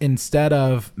just, instead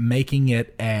of making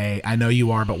it a I know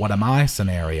you are, but what am I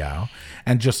scenario,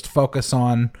 and just focus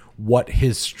on what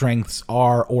his strengths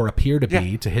are or appear to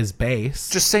be to his base.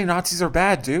 Just say Nazis are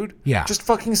bad, dude. Yeah. Just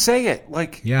fucking say it.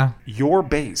 Like, your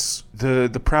base,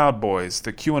 the Proud Boys,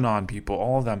 the QAnon people,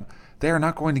 all of them, they are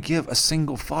not going to give a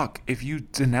single fuck if you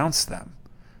denounce them.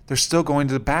 They're still going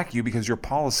to back you because your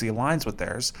policy aligns with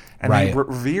theirs, and they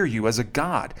revere you as a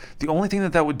god. The only thing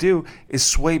that would do is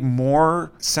sway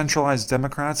more centralized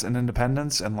Democrats and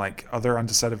independents and like other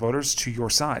undecided voters to your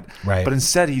side. Right. But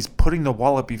instead, he's putting the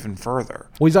wall up even further.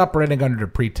 Well, he's operating under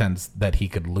the pretense that he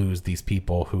could lose these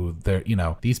people who they're,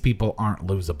 these people aren't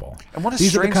losable. And what is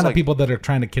these strange, are the kind of people that are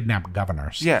trying to kidnap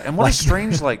governors. Yeah, and what is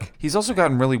strange, like, he's also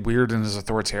gotten really weird in his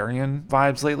authoritarian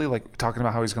vibes lately, like talking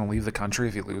about how he's going to leave the country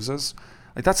if he loses.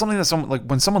 Like, that's something that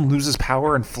when someone loses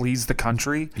power and flees the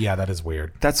country. Yeah, that is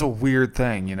weird. That's a weird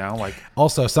thing, Like,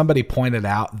 also, somebody pointed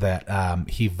out that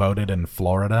he voted in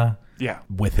Florida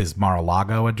with his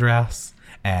Mar-a-Lago address,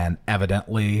 and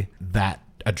evidently that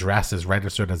address is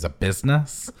registered as a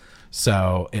business.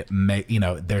 So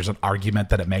there's an argument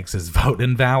that it makes his vote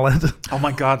invalid. Oh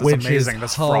my God, that's amazing.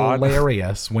 That's fraud.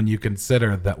 Hilarious when you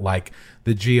consider that like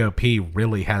the GOP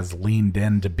really has leaned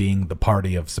into being the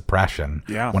party of suppression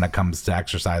when it comes to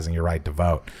exercising your right to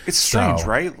vote. It's strange,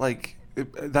 right? Like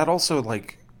that also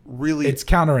like really it's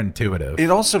counterintuitive. It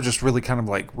also just really kind of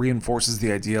like reinforces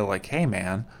the idea like, hey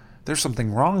man, there's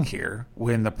something wrong here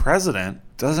when the president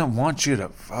doesn't want you to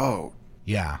vote.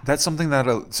 Yeah, that's something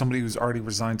that somebody who's already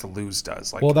resigned to lose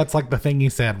does. Like, well, that's like the thing he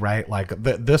said, right? Like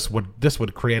this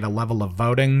would create a level of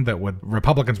voting that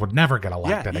Republicans would never get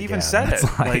elected. Yeah, he again. even said it's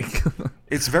it. Like,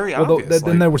 it's very obvious.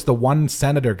 Then there was the one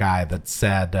senator guy that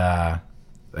said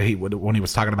when he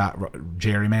was talking about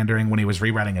gerrymandering, when he was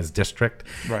rewriting his district,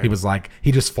 he was like,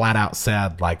 he just flat out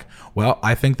said like, well,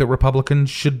 I think that Republicans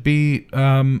should be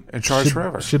in charge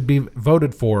forever, should be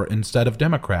voted for instead of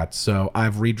Democrats. So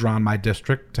I've redrawn my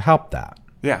district to help that.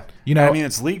 Yeah. I mean,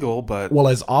 it's legal, but... Well,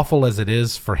 as awful as it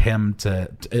is for him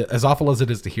as awful as it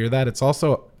is to hear that, it's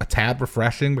also a tad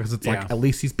refreshing because it's like, at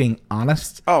least he's being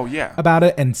honest about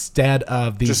it instead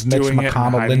of these just Mitch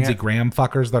McConnell, Lindsey Graham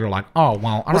fuckers that are like, oh,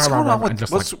 well... What's going on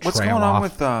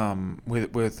with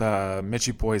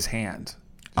Mitchie Boy's hand?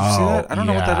 Did you see that? I don't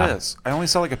know what that is. I only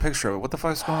saw like a picture of it. What the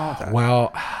fuck is going on with that?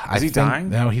 Well, is he dying?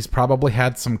 No, he's probably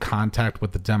had some contact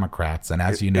with the Democrats, and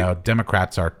as you know,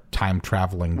 Democrats are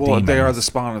time-traveling demons. They are the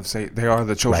spawn of Satan. They are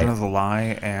the children of the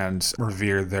lie and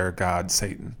revere their god,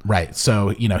 Satan. Right. So,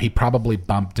 he probably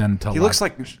bumped into... He looks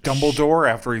like Dumbledore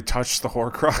after he touched the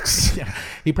Horcrux. Yeah.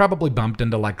 He probably bumped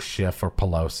into like Schiff or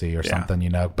Pelosi or something,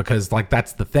 because like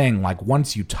that's the thing. Like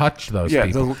once you touch those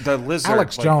people... the lizard...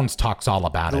 Alex Jones talks all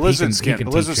about it. The lizard skin. The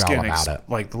lizard skin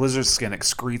the lizard skin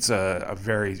excretes a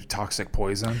very toxic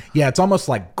poison. Yeah, it's almost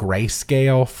like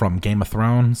grayscale from Game of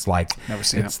Thrones. Like, never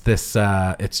seen it.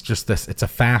 It's a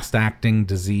fast acting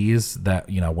disease that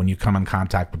when you come in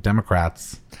contact with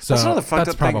Democrats. So that's another fucked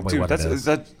that's up probably thing, dude. what it is.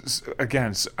 That's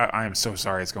again. I am so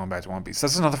sorry. It's going back to One Piece.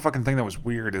 That's another fucking thing that was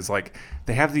weird. Is like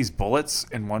they have these bullets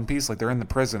in One Piece. Like they're in the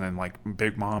prison, and like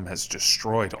Big Mom has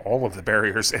destroyed all of the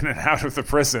barriers in and out of the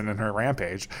prison in her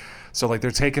rampage. So like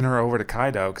they're taking her over to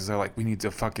Kaido because they're like, we need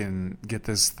to fucking get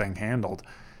this thing handled.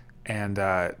 And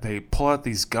they pull out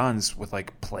these guns with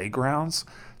like playgrounds.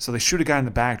 So they shoot a guy in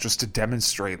the back just to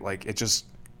demonstrate like it just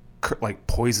like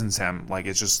poisons him, like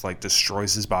it just like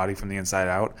destroys his body from the inside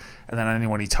out, and then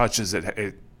anyone he touches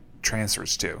it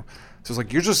transfers to. So it's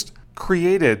like you're just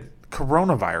created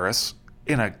coronavirus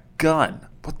in a gun.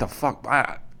 What the fuck?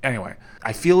 Anyway,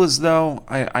 I feel as though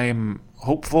I am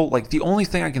hopeful. Like the only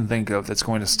thing I can think of that's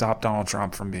going to stop Donald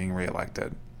Trump from being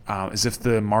reelected is if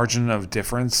the margin of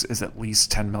difference is at least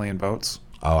 10 million votes.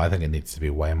 Oh, I think it needs to be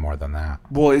way more than that.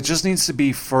 Well, it just needs to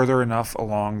be further enough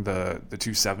along the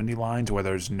 270 line to where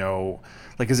there's no...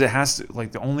 Like, because it has to...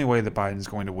 Like, the only way that Biden's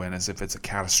going to win is if it's a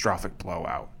catastrophic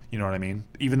blowout. You know what I mean?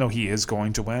 Even though he is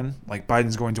going to win. Like,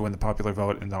 Biden's going to win the popular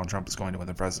vote and Donald Trump is going to win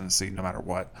the presidency no matter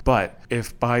what. But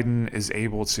if Biden is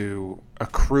able to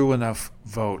accrue enough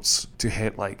votes to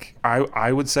hit, like...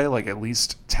 I would say, like, at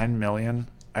least 10 million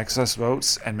excess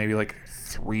votes and maybe, like,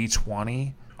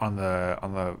 320... on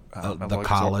the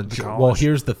college. Well,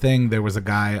 here's the thing. There was a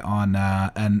guy on,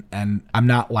 and I'm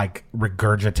not like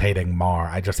regurgitating Mar.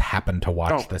 I just happened to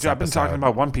watch this episode. I've been talking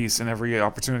about One Piece in every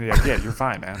opportunity I get. You're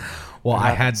fine, man. Well,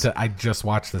 I just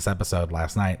watched this episode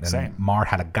last night, and Same. Mar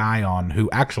had a guy on who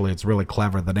actually it's really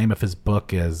clever. The name of his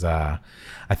book is, I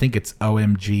think it's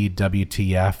OMG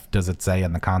WTF. Does it say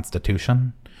in the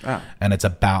Constitution? and it's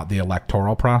about the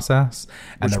electoral process.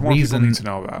 And Which more people need to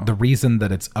know about. The reason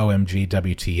that it's OMG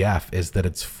WTF is that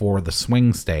it's for the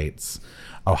swing states,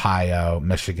 Ohio,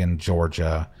 Michigan,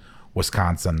 Georgia,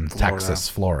 Wisconsin, Texas,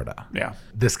 Florida. Yeah.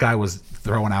 This guy was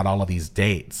throwing out all of these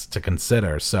dates to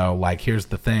consider. So, like, here's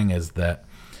the thing is that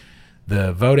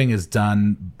the voting is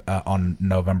done on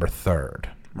November 3rd.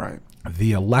 Right.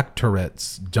 The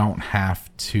electorates don't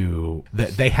have to,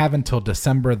 they have until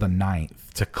December the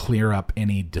 9th to clear up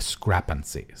any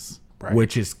discrepancies,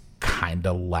 which is kind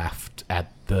of left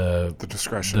at the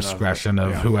discretion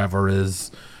of whoever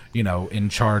is, in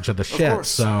charge of the shit.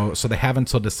 So they have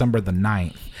until December the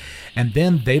 9th. And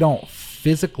then they don't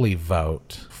physically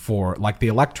vote for, like, the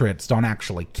electorates don't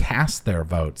actually cast their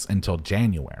votes until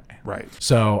January. Right.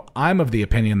 So I'm of the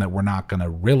opinion that we're not going to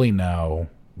really know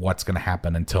what's going to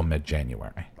happen until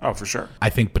mid-January. Oh, for sure. I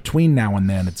think between now and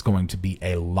then, it's going to be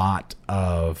a lot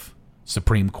of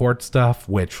Supreme Court stuff,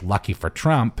 which, lucky for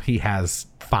Trump, he has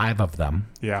 5 of them.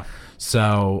 Yeah.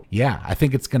 So, yeah, I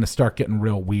think it's going to start getting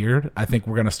real weird. I think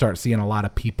we're going to start seeing a lot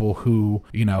of people who,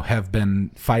 have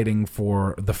been fighting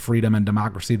for the freedom and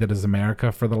democracy that is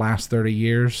America for the last 30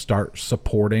 years start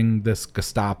supporting this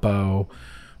Gestapo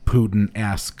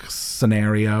Putin-esque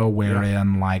scenario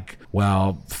wherein like,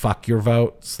 well, fuck your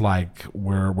votes, like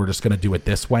we're just going to do it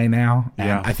this way now.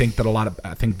 And I think that a lot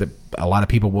of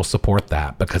people will support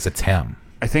that because it's him.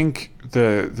 I think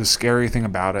the scary thing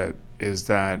about it is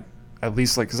that, at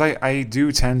least, like, because I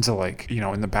do tend to, like,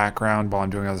 in the background while I'm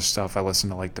doing other stuff, I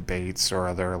listen to, like, debates or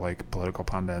other, like, political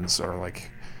pundits or, like,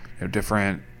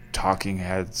 different talking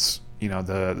heads,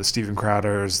 the Steven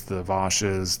Crowders, the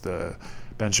Voshes, the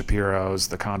Ben Shapiro's,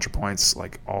 the ContraPoints,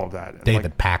 like, all of that.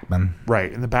 David Pakman.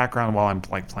 Right, in the background while I'm,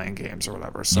 like, playing games or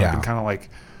whatever. So I've been kind of,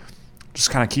 like, just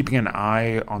kind of keeping an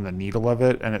eye on the needle of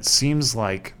it, and it seems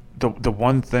like the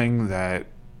one thing that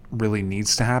really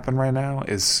needs to happen right now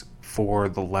is for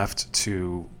the left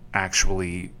to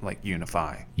actually, like,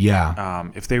 unify. Yeah.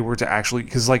 If they were to actually,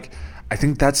 because, like, I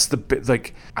think that's the bit,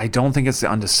 like, I don't think it's the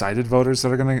undecided voters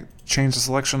that are going to change this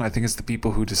election. I think it's the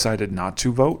people who decided not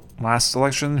to vote last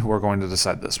election who are going to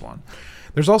decide this one.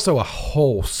 There's also a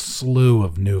whole slew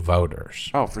of new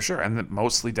voters. Oh, for sure. And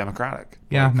mostly Democratic.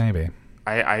 Yeah, like, maybe.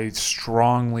 I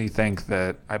strongly think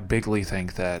that, I bigly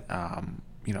think that,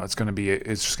 it's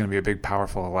just going to be a big,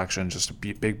 powerful election, just a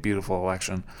big, beautiful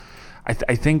election.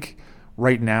 I think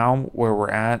right now where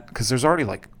we're at, because there's already,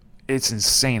 like, it's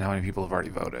insane how many people have already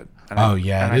voted. And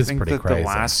it is pretty crazy. I think that the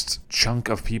last chunk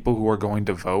of people who are going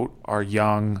to vote are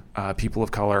young people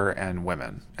of color and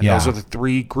women. And those are the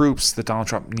 3 groups that Donald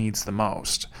Trump needs the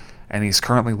most. And he's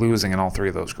currently losing in all 3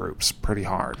 of those groups pretty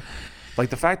hard. Like,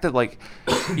 the fact that, like,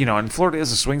 and Florida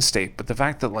is a swing state, but the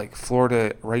fact that, like,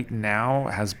 Florida right now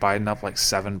has Biden up, like,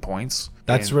 7 points.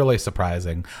 That's really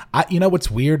surprising.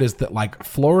 What's weird is that, like,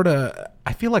 Florida,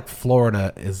 I feel like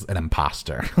Florida is an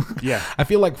imposter. Yeah. I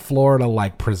feel like Florida,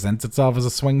 like, presents itself as a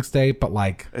swing state, but,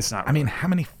 like, it's not. Really. I mean, how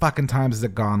many fucking times has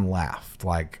it gone left?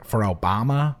 Like, for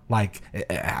Obama? Like,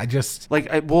 I just. Like,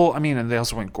 and they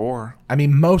also went Gore. I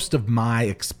mean, most of my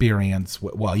experience,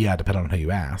 depending on who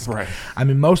you ask. Right. I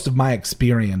mean, most of my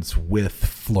experience with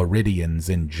Floridians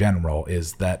in general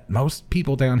is that most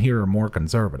people down here are more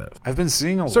conservative. I've been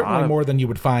seeing certainly more than you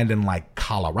would find in, like,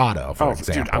 Colorado, for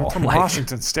example. Dude, I'm from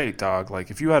Washington State, dog. Like,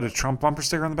 if you had a Trump bumper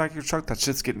sticker on the back of your truck, that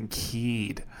shit's getting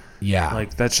keyed. Yeah.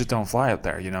 Like, that shit don't fly up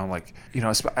there, Like,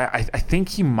 I think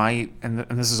he might, and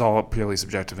this is all purely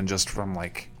subjective and just from,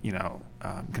 like,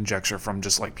 conjecture from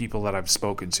just, like, people that I've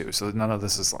spoken to. So none of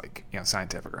this is, like,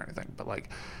 scientific or anything. But, like,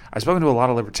 I've spoken to a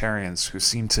lot of libertarians who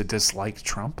seem to dislike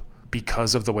Trump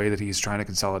because of the way that he's trying to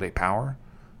consolidate power.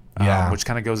 Which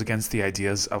kind of goes against the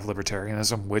ideas of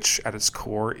libertarianism, which at its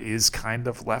core is kind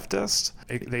of leftist.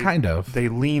 They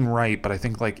lean right, but I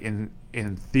think, like, in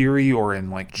theory or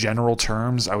in, like, general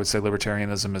terms, I would say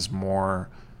libertarianism is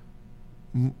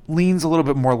leans a little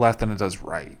bit more left than it does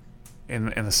right. In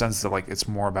the sense that, like, it's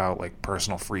more about, like,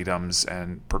 personal freedoms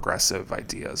and progressive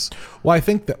ideas. Well, I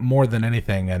think that more than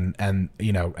anything,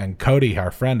 and Cody, our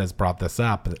friend, has brought this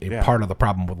up. Part of the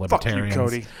problem with libertarians, fuck you,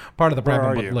 Cody. Part of the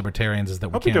problem with libertarians is that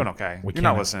we can't. Hope you're doing okay. You're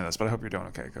not listening to this, but I hope you're doing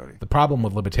okay, Cody. The problem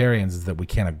with libertarians is that we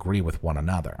can't agree with one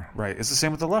another. Right. It's the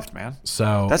same with the left, man.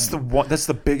 So that's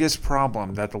the biggest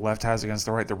problem that the left has against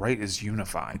the right. The right is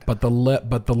unified. But the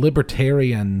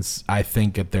libertarians, I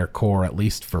think, at their core, at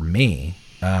least for me.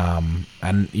 I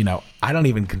don't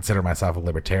even consider myself a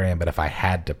libertarian, but if I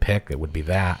had to pick, it would be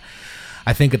that.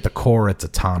 I think at the core, it's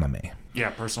autonomy.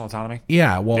 Yeah, personal autonomy.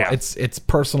 Yeah, well, it's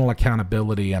personal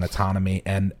accountability and autonomy,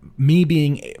 and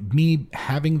me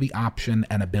having the option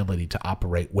and ability to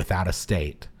operate without a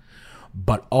state,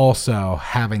 but also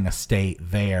having a state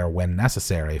there when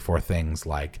necessary for things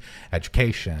like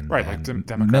education, Right, and like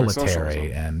democratic military,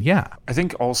 socialism. and yeah. I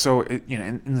think also,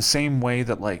 in the same way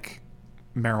that like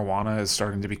marijuana is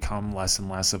starting to become less and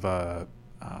less of a,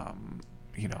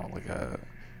 like a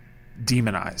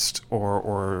demonized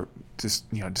or just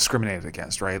discriminated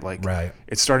against, right? Like Right.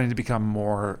 it's starting to become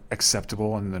more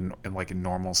acceptable in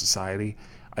normal society.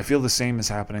 I feel the same is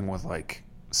happening with like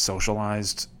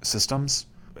socialized systems.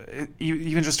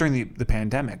 Even just during the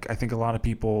pandemic, I think a lot of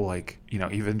people like,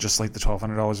 even just like the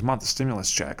 $1,200 a month, the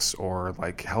stimulus checks, or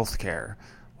like healthcare,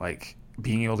 like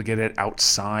being able to get it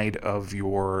outside of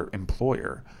your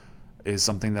employer is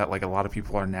something that like a lot of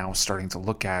people are now starting to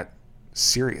look at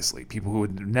seriously. People who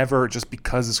would never, just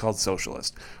because it's called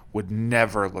socialist, would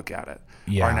never look at it,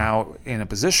 are now in a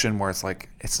position where it's like,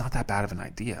 it's not that bad of an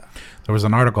idea. There was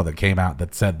an article that came out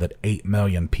that said that 8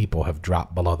 million people have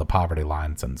dropped below the poverty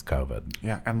line since COVID.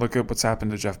 Yeah, and look at what's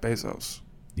happened to Jeff Bezos.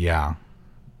 Yeah.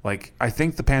 Like, I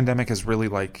think the pandemic has really,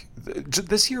 like,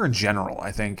 this year in general,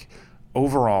 I think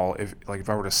overall, if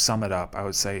I were to sum it up, I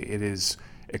would say it is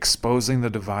exposing the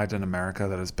divide in America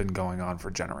that has been going on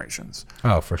for generations.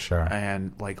 Oh, for sure.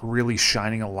 And like really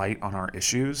shining a light on our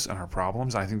issues and our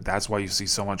problems. I think that's why you see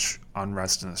so much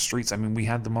unrest in the streets. I mean, we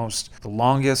had the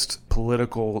longest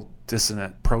political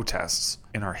dissonant protests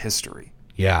in our history.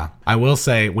 Yeah. I will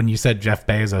say, when you said Jeff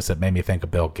Bezos, it made me think of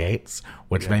Bill Gates,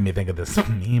 which made me think of this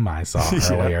meme I saw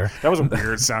earlier. That was a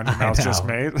weird sound your mouth just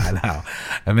made. I know.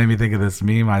 It made me think of this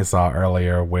meme I saw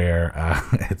earlier where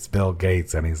it's Bill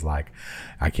Gates, and he's like,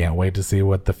 I can't wait to see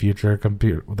what the future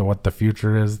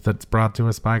is that's brought to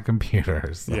us by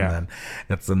computers. And then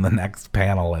it's in the next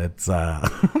panel. It's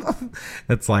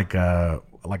it's like a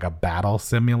battle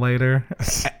simulator,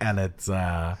 and it's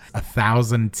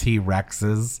 1,000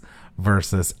 T-Rexes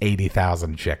versus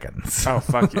 80,000 chickens. Oh,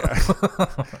 fuck yeah.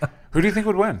 Who do you think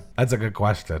would win? That's a good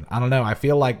question. I don't know. I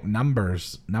feel like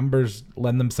numbers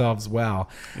lend themselves well.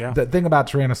 Yeah. The thing about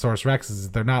Tyrannosaurus Rexes is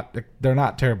they're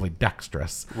not terribly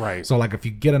dexterous. Right. So like if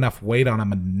you get enough weight on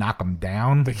them and knock them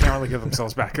down, They can't really get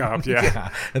themselves back up.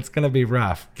 Yeah. it's gonna be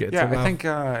rough. I think.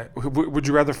 Would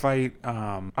you rather fight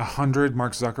 100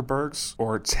 Mark Zuckerbergs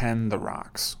or 10 The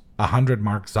Rocks? 100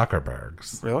 Mark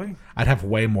Zuckerbergs. Really? I'd have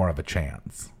way more of a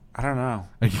chance. I don't know.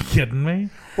 Are you kidding me?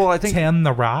 Well, I think 10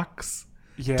 The Rocks.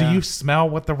 Yeah. Do you smell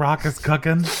what The Rock is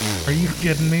cooking? Are you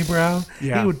kidding me, bro?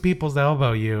 Yeah. He would people's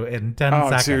elbow you in 10 Oh,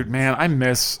 seconds. dude, man,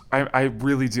 I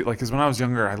really do. Like, because when I was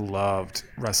younger, I loved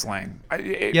wrestling.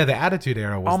 Yeah, the Attitude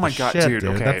Era was Oh my the God, shit, dude,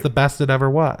 okay. That's the best it ever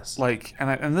was. Like,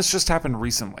 and this just happened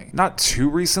recently. Not too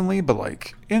recently, but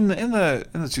like in the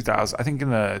 2000s, I think in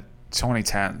the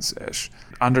 2010s ish.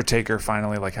 Undertaker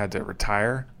finally like had to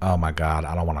retire. Oh my God,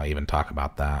 I don't want to even talk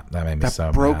about that. That made me That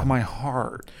so broke mad. my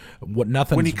heart.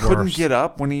 Nothing's When he couldn't worse. get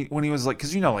up, when he was like,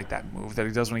 because like that move that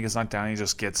he does when he gets knocked down, he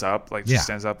just gets up, like just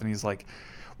stands up, and he's like,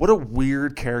 what a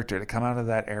weird character to come out of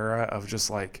that era of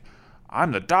just like,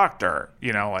 I'm the doctor,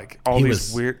 like all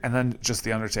these weird, and then just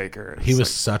the Undertaker. He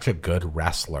was such a good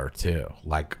wrestler too.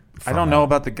 Like, I don't know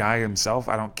about the guy himself.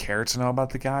 I don't care to know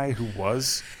about the guy who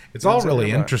was. It's all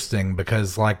really interesting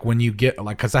because like when you get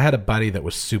because I had a buddy that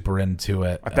was super into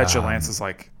it. I bet you Lance is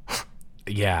like,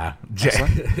 yeah,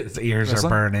 his ears are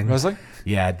burning. Wrestling?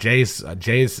 Yeah, Jay's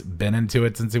been into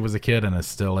it since he was a kid and is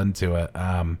still into it.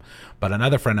 But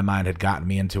another friend of mine had gotten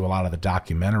me into a lot of the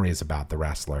documentaries about the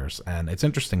wrestlers, and it's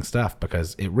interesting stuff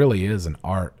because it really is an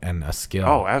art and a skill.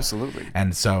 Oh, absolutely.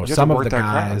 And so some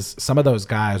of those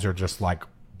guys are just like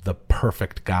the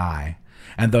perfect guy.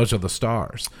 And those are the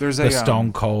stars. There's the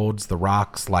Stone Colds, the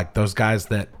Rocks, like those guys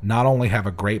that not only have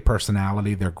a great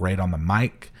personality, they're great on the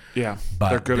mic. Yeah, but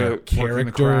they're good their at character, working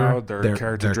the crowd. Their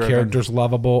character's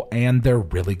lovable, and they're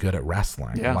really good at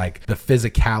wrestling. Yeah. Like the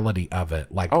physicality of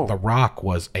it. Like The Rock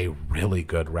was a really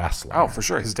good wrestler. Oh, for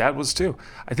sure. His dad was too.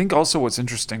 I think also what's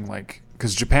interesting, like,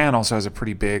 because Japan also has a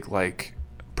pretty big like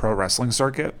pro wrestling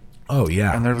circuit. Oh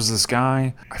yeah. And there was this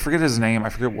guy, I forget his name, I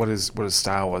forget what his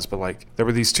style was, but like there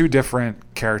were these two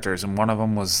different characters, and one of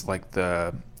them was like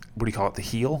the the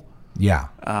heel. Yeah.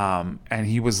 And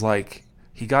he was like,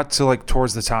 he got to like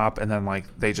towards the top, and then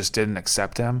like they just didn't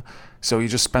accept him, so he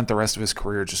just spent the rest of his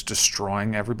career just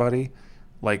destroying everybody,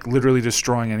 like literally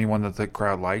destroying anyone that the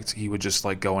crowd liked. He would just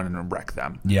like go in and wreck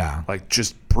them. Yeah. Like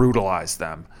just brutalize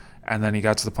them, and then he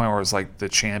got to the point where it was like the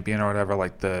champion or whatever,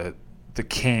 like the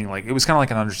king, like it was kind of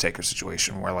like an Undertaker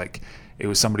situation where like it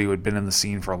was somebody who had been in the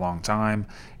scene for a long time,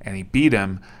 and he beat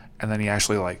him, and then he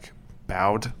actually like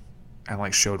bowed and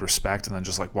like showed respect, and then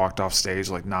just like walked off stage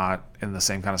like not in the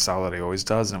same kind of style that he always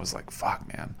does, and it was like, fuck,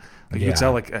 man. Like you could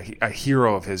tell like a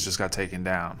hero of his just got taken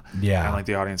down. Yeah. And like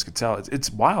the audience could tell.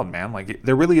 It's wild, man. Like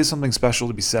there really is something special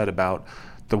to be said about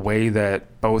the way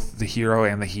that both the hero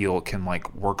and the heel can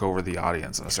like work over the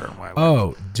audience in a certain way. Like,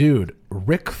 oh, dude,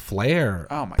 Ric Flair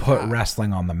put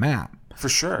wrestling on the map. For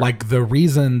sure. Like the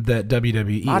reason that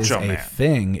WWE Macho is a Man.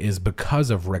 thing is because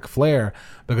of Ric Flair,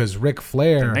 because Ric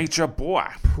Flair, Nature Boy,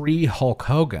 pre-Hulk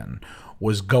Hogan,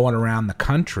 was going around the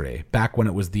country back when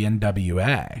it was the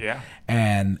NWA. Yeah.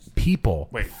 And people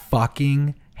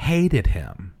fucking hated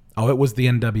him. Oh, it was the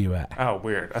NWA. Oh,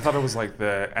 weird. I thought it was like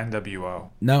the NWO.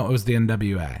 No, it was the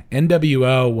NWA.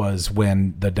 NWO was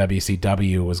when the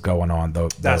WCW was going on.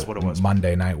 That's what it was.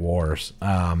 Monday Night Wars.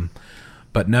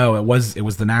 But no, it was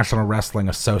the National Wrestling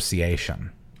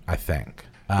Association, I think.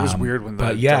 It was weird when the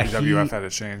WWF had to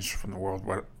change from the World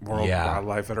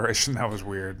Wildlife Federation. That was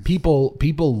weird.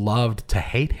 People loved to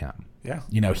hate him. Yeah.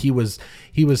 You know, he was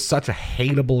such a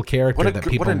hateable character that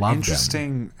people loved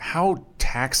him. How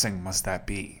taxing must that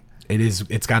be?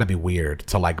 It's got to be weird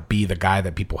to like be the guy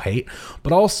that people hate,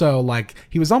 but also like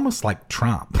he was almost like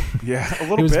Trump. Yeah, a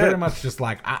little bit. He was very much just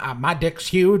like, my dick's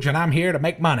huge and I'm here to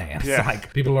make money. And it's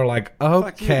like people are like,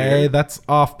 okay, that's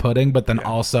off-putting, but then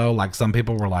also like some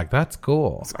people were like, that's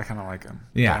cool. I kind of like him.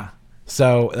 Yeah.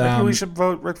 So maybe we should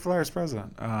vote Ric Flair as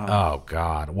president. Oh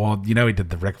God! Well, you know he did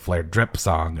the Ric Flair drip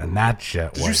song, and that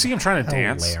shit. Did you see him trying to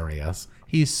dance? Hilarious.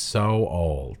 He's so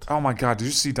old. Oh my God! Did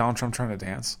you see Donald Trump trying to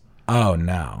dance? Oh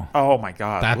no! Oh my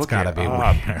God! That's gotta be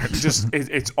weird.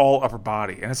 It's all upper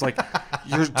body, and it's like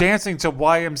you're dancing to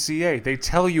YMCA. They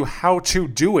tell you how to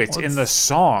do it in the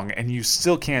song, and you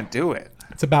still can't do it.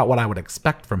 It's about what I would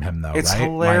expect from him, though. It's right?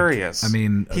 hilarious. Like, I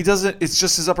mean, he doesn't. It's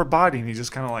just his upper body, and he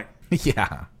just kind of like.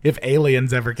 Yeah. If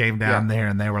aliens ever came down there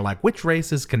and they were like, which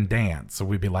races can dance? So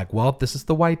we'd be like, well, this is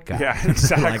the white guy. Yeah,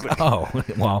 exactly. Like, oh,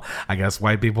 well, I guess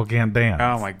white people can't dance.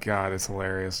 Oh my God, it's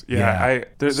hilarious. Yeah.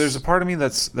 There's a part of me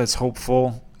that's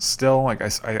hopeful still. Like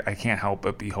I can't help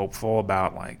but be hopeful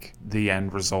about like the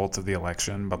end result of the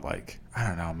election. But like, I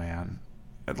don't know, man.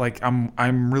 Like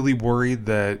I'm really worried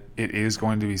that it is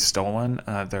going to be stolen.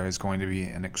 There is going to be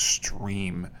an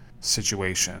extreme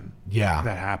situation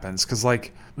that happens, because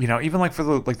like, you know, even like for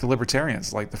the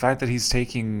libertarians, like the fact that he's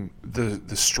taking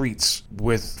the streets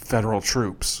with federal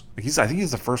troops, I think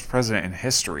he's the first president in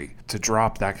history to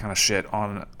drop that kind of shit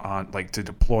on like to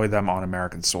deploy them on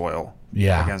American soil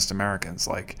against Americans.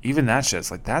 Like even that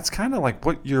shit's like, that's kind of like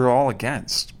what you're all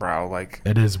against, bro. Like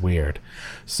it is weird.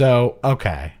 So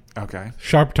okay,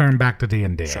 sharp turn back to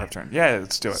D&D. Sharp turn. Yeah,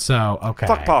 let's do it. So, okay.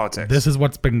 Fuck politics. This is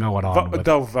what's been going on.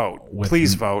 Vote.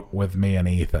 Please vote. With me and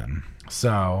Ethan.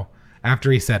 So,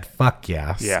 after he said fuck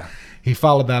yes, he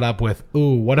followed that up with,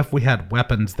 ooh, what if we had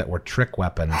weapons that were trick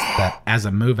weapons that as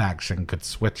a move action could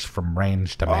switch from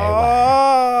range to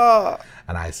melee?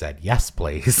 And I said, yes,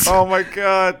 please. Oh my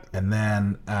God. And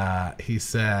then I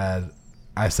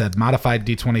said modified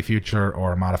D20 future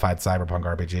or modified cyberpunk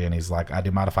RPG, and he's like, I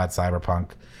do modified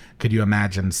cyberpunk. Could you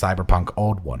imagine cyberpunk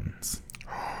old ones?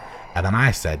 And then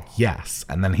I said yes.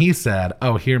 And then he said,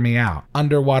 oh, hear me out.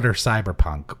 Underwater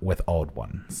cyberpunk with old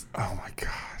ones. Oh my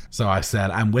God. So I said,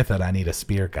 I'm with it. I need a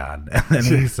spear gun. And then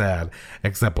he said,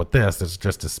 except with this, it's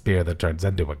just a spear that turns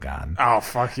into a gun. Oh,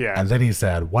 fuck yeah. And then he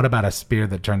said, what about a spear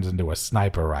that turns into a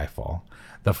sniper rifle?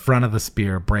 The front of the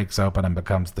spear breaks open and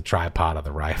becomes the tripod of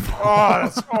the rifle. Oh,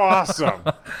 that's awesome.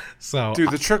 So,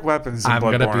 dude, the trick weapons in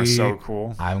Bloodborne are so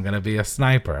cool. I'm going to be a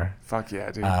sniper. Fuck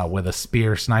yeah, dude. With a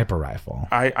spear sniper rifle.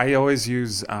 I always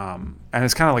use, and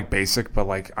it's kind of like basic, but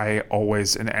like I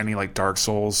always, in any like Dark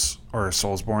Souls or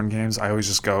Soulsborne games, I always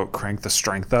just go crank the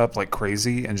strength up like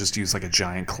crazy and just use like a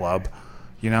giant club,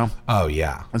 you know? Oh,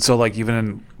 yeah. And so like even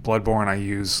in Bloodborne, I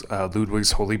use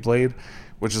Ludwig's Holy Blade,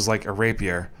 which is like a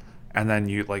rapier. And then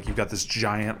you've got this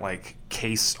giant like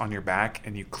case on your back,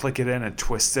 and you click it in and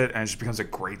twist it, and it just becomes a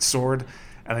great sword.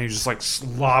 And then you just like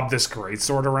slob this great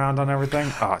sword around on everything.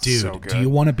 Oh, it's dude, so good. Do you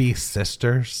want to be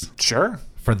sisters? Sure.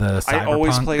 For the cyberpunk? I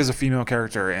always play as a female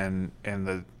character in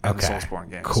the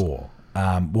Soulsborne games. Cool.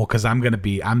 Well, because I'm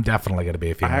definitely gonna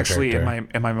be a female character.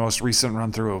 In my most recent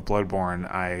run through of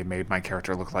Bloodborne, I made my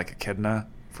character look like Echidna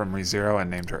from ReZero and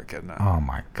named her Echidna. Oh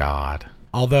my God.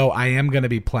 Although I am going to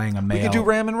be playing a male. We could do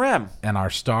Ram and Rem. And our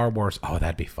Star Wars. Oh,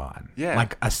 that'd be fun. Yeah.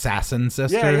 Like assassin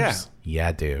sisters. Yeah.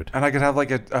 Yeah, dude. And I could have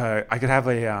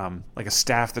a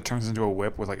staff that turns into a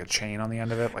whip with like a chain on the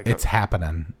end of it. Like it's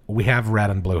happening. We have red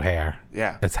and blue hair.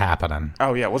 Yeah. It's happening.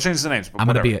 Oh yeah, we'll change the names. But I'm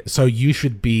going to be so you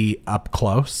should be up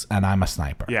close and I'm a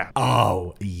sniper. Yeah.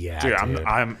 Oh, yeah. Dude.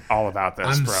 I'm all about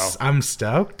this, bro. I'm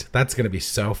stoked. That's going to be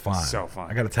so fun. So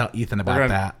fun. I got to tell Ethan about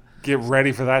that. Get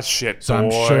ready for that shit, So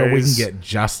boys. I'm sure we can get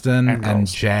Justin And and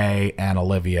girls. Jay and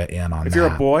Olivia in on that. If you're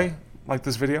a boy, like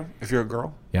this video. If you're a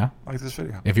girl, Yeah. like this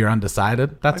video. If you're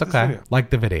undecided, that's Like this okay. video. Like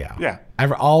the video. Yeah.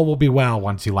 All will be well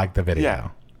once you like the video. Yeah.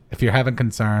 If you're having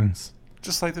concerns.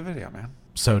 Just like the video, man.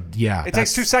 So, yeah. It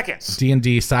takes 2 seconds.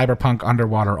 D&D Cyberpunk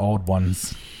Underwater Old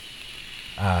Ones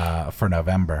for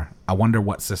November. I wonder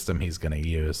what system he's going to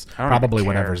use. I don't Probably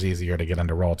even care. whatever's easier to get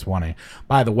into Roll20.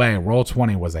 By the way,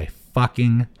 Roll20 was a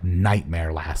fucking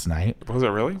nightmare last night. Was it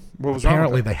really? What was Apparently,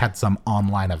 wrong with they had some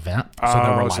online event. it? So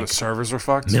there were So the like servers were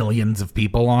fucked? millions of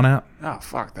people on it. Oh,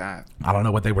 fuck that. I don't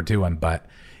know what they were doing, but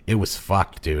it was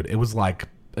fucked, dude. It was like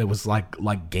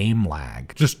game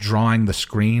lag. Just drawing the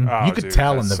screen. Oh, You could dude,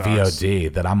 tell that in the sucks.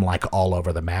 VOD that I'm like all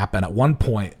over the map. And at one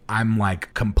point, I'm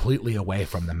like completely away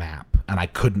from the map and I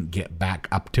couldn't get back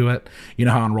up to it. You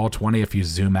know how on Roll20, if you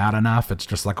zoom out enough, it's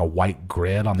just like a white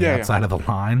grid on the Yeah, outside of the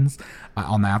lines,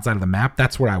 on the outside of the map.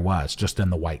 That's where I was, just in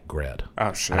the white grid.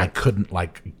 Oh, shit. And I couldn't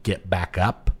like get back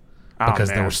up Oh, because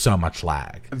there man. was so much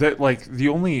lag.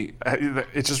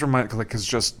 It just reminds, like, because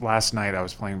just last night I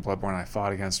was playing Bloodborne and I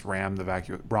fought against Ram the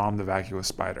vacuous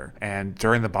spider, and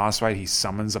during the boss fight he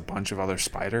summons a bunch of other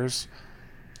spiders,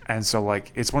 and so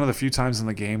like it's one of the few times in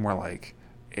the game where like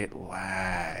it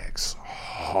lags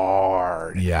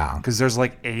hard. Yeah. Because there's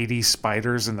like 80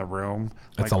 spiders in the room.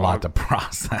 It's Like, a lot to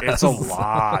process. It's a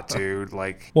lot, dude.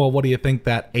 Like, Well, what do you think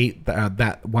that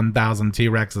 1,000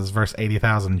 T-Rexes versus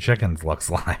 80,000 chickens looks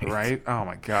like? right? Oh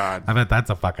my god. I bet that's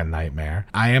a fucking nightmare.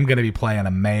 I am going to be playing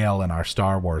a male in our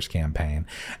Star Wars campaign,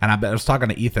 and I was talking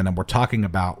to Ethan, and we're talking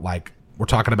about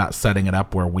setting it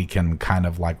up where we can kind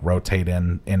of like rotate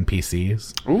in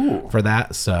NPCs Ooh, for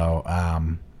that. So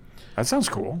that sounds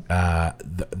cool.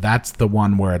 that's the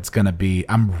one where it's going to be.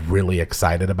 I'm really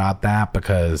excited about that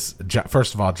because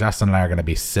first of all, Justin and I are going to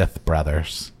be Sith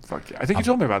brothers. Fuck yeah. I think you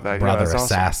told me about that. Brother Yeah, that's awesome.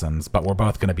 assassins, but we're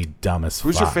both going to be dumb as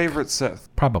Who's fuck. your favorite Sith?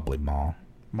 Probably Maul.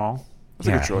 Maul? That's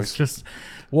a good choice. It's just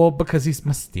because he's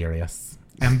mysterious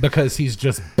and because he's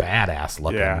just badass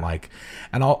looking. Yeah.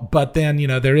 But then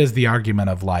there is the argument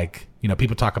of like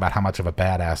people talk about how much of a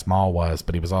badass Maul was,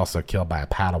 but he was also killed by a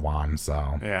Padawan.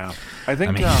 So Yeah, I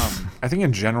think I think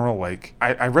in general, like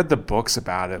I read the books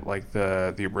about it, like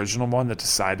the original one that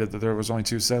decided that there was only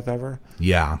 2 Sith ever.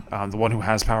 yeah, The one who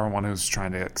has power and one who's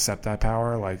trying to accept that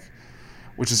power, like,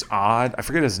 which is odd. I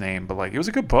forget his name, but like it was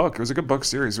a good book. It was a good book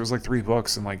series. It was like 3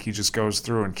 books, and like he just goes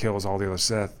through and kills all the other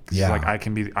Sith. 'Cause Yeah. he's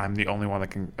like I'm the only one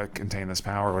that can contain this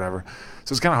power or whatever.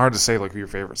 So it's kind of hard to say like who your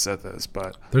favorite Sith is,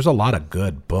 but there's a lot of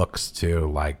good books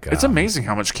too. Like it's amazing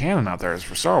how much canon out there is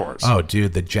for Star Wars. Oh,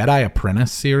 dude, the Jedi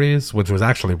Apprentice series, which was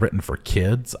actually written for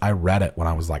kids, I read it when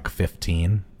I was like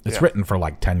 15. It's Yeah. written for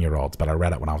like 10-year-olds, but I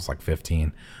read it when I was like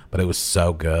 15. But it was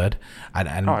so good.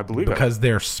 And I believe it. because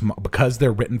they're because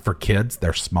they're written for kids,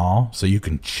 they're small, so you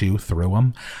can chew through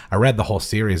them. I read the whole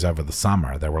series over the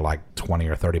summer. There were like 20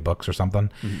 or 30 books or something.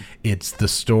 Mm-hmm. It's the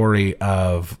story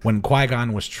of when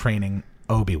Qui-Gon was training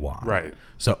Obi-Wan. Right.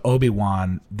 So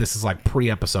Obi-Wan, this is like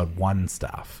pre-episode 1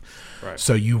 stuff. Right.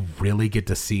 So you really get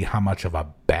to see how much of a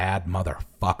bad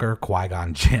motherfucker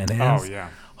Qui-Gon Jinn is. Oh, yeah.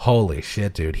 Holy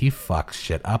shit, dude. He fucks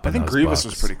shit up I think those Grievous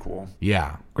books. was pretty cool.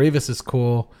 Yeah. Grievous is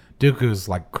cool. Dooku's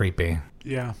like creepy.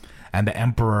 Yeah. And the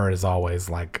Emperor is always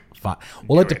like fun.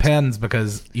 Well, it Great. depends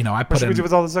because, I What put should we do in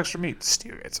with all this extra meat?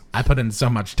 Steer it. I put in so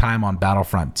much time on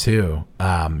Battlefront 2,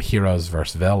 heroes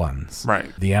versus villains.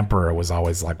 Right. The Emperor was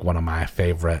always like one of my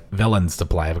favorite villains to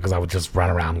play because I would just run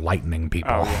around lightning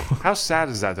people. Oh, yeah. How sad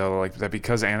is that though? Like that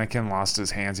because Anakin lost his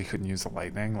hands, he couldn't use the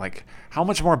lightning. Like how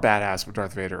much more badass would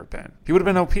Darth Vader have been? He would have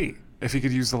been OP if he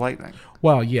could use the lightning.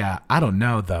 Well, yeah, I don't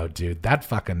know though, dude. That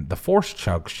fucking the Force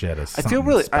choke shit is. I feel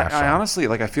really. I honestly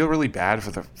like. I feel really bad for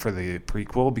the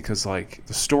prequel because like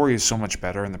the story is so much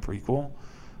better in the prequel,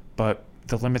 but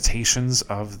the limitations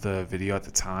of the video at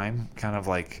the time, kind of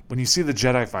like when you see the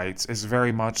Jedi fights, is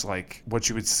very much like what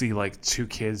you would see like 2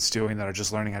 kids doing that are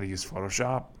just learning how to use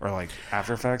Photoshop or like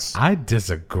After Effects. I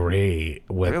disagree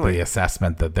with Really? the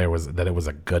assessment that it was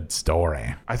a good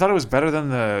story. I thought it was better than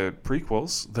the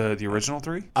prequels, the original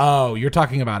 3. Oh, you're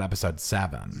talking about episode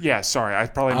 7. Yeah, sorry, I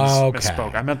probably Okay.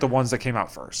 misspoke. I meant the ones that came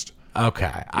out first.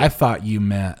 Okay, I thought you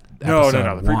meant No,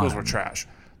 episode the prequels 1. were trash.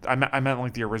 I meant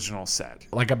like the original set.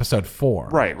 Like episode 4.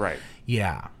 Right.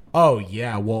 Yeah. Oh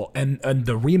yeah. Well, and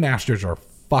the remasters are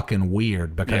fucking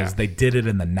weird because Yeah. they did it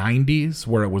in the 90s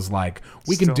where it was like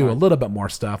we can Still do a not- little bit more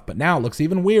stuff, but now it looks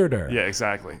even weirder. Yeah,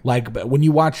 exactly. Like but when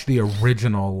you watch the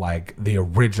original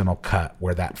cut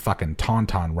where that fucking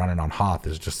Tauntaun running on Hoth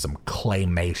is just some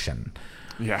claymation.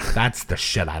 Yeah. That's the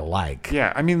shit I like.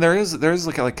 Yeah, I mean there is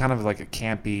like kind of like a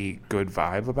campy good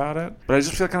vibe about it, but I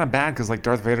just feel kind of bad because like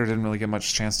Darth Vader didn't really get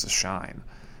much chance to shine.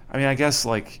 I mean, I guess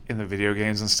like in the video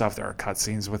games and stuff, there are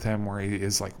cutscenes with him where he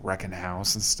is like wrecking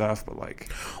house and stuff, but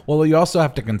like, well, you also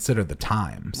have to consider the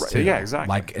times. Too. Yeah, exactly.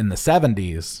 Like in the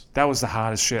 70s, that was the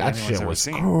hottest shit that anyone's shit ever was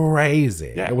seen.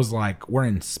 crazy. Yeah. It was like we're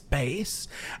in space.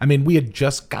 I mean, we had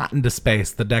just gotten to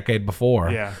space the decade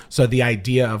before. Yeah. So the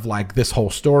idea of like this whole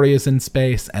story is in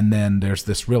space, and then there's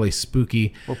this really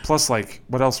spooky. Well, plus like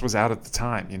what else was out at the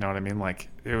time? You know what I mean? Like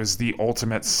it was the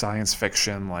ultimate science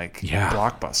fiction like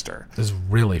blockbuster. It was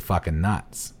really fucking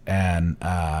nuts. And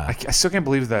I still can't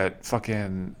believe that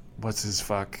fucking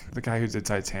the guy who did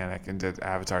Titanic and did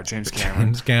Avatar, James Cameron.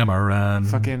 James Cameron.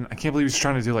 Fucking, I can't believe he's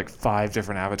trying to do like 5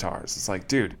 different avatars. It's like,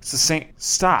 dude, it's the same.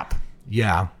 Stop.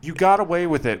 Yeah. You got away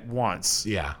with it once.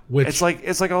 Yeah. It's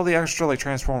like all the extra like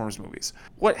Transformers movies.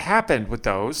 What happened with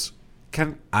those?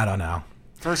 I don't know.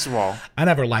 First of all, I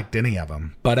never liked any of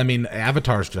them, but I mean,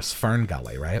 Avatar's just Fern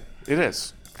Gully, right? It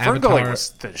is. Avatar, Ferngully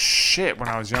was the shit when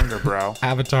I was younger, bro.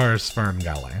 Avatar's Fern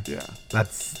Gully. Yeah.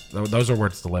 Those are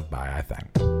words to live by, I think.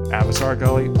 Avatar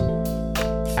Gully.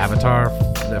 Avatar,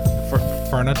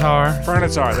 Fernatar.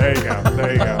 Fernatar. There you go.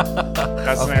 There you go.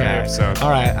 That's the name of the episode. All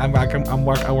right,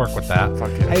 I work with that.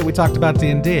 Fuck yeah. Hey, we talked about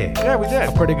D&D. Yeah, we did.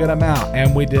 A pretty good amount,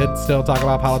 and we did still talk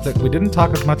about politics. We didn't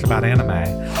talk as much about anime.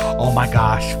 Oh my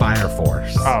gosh, Fire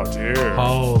Force. Oh, dude.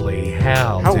 Holy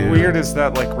hell, How dude. weird is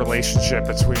that like relationship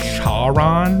between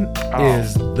Charon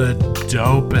is the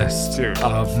dopest Dude.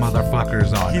 of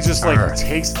motherfuckers on He just Earth. like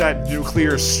takes that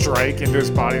nuclear strike into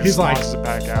his body and He's just like, launches it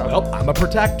back out. Well, I'm a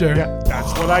protector. Yeah,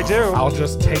 that's what I do. I'll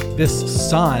just take this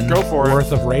sun Go for it.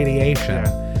 worth of radiation.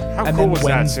 Yeah. How And cool then was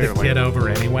that wins too? the Like, kid over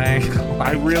anyway.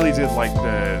 I really did like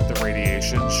the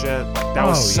radiation shit. Like that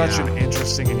was such yeah. an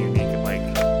interesting and unique like.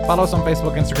 Follow us on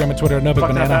Facebook, Instagram, and Twitter at Fuck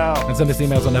that NoBigBanana. bell. And send us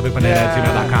emails on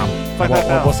nobigbanana@gmail.com. Fuck that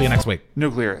bell. We'll see you next week.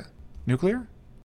 Nuclear?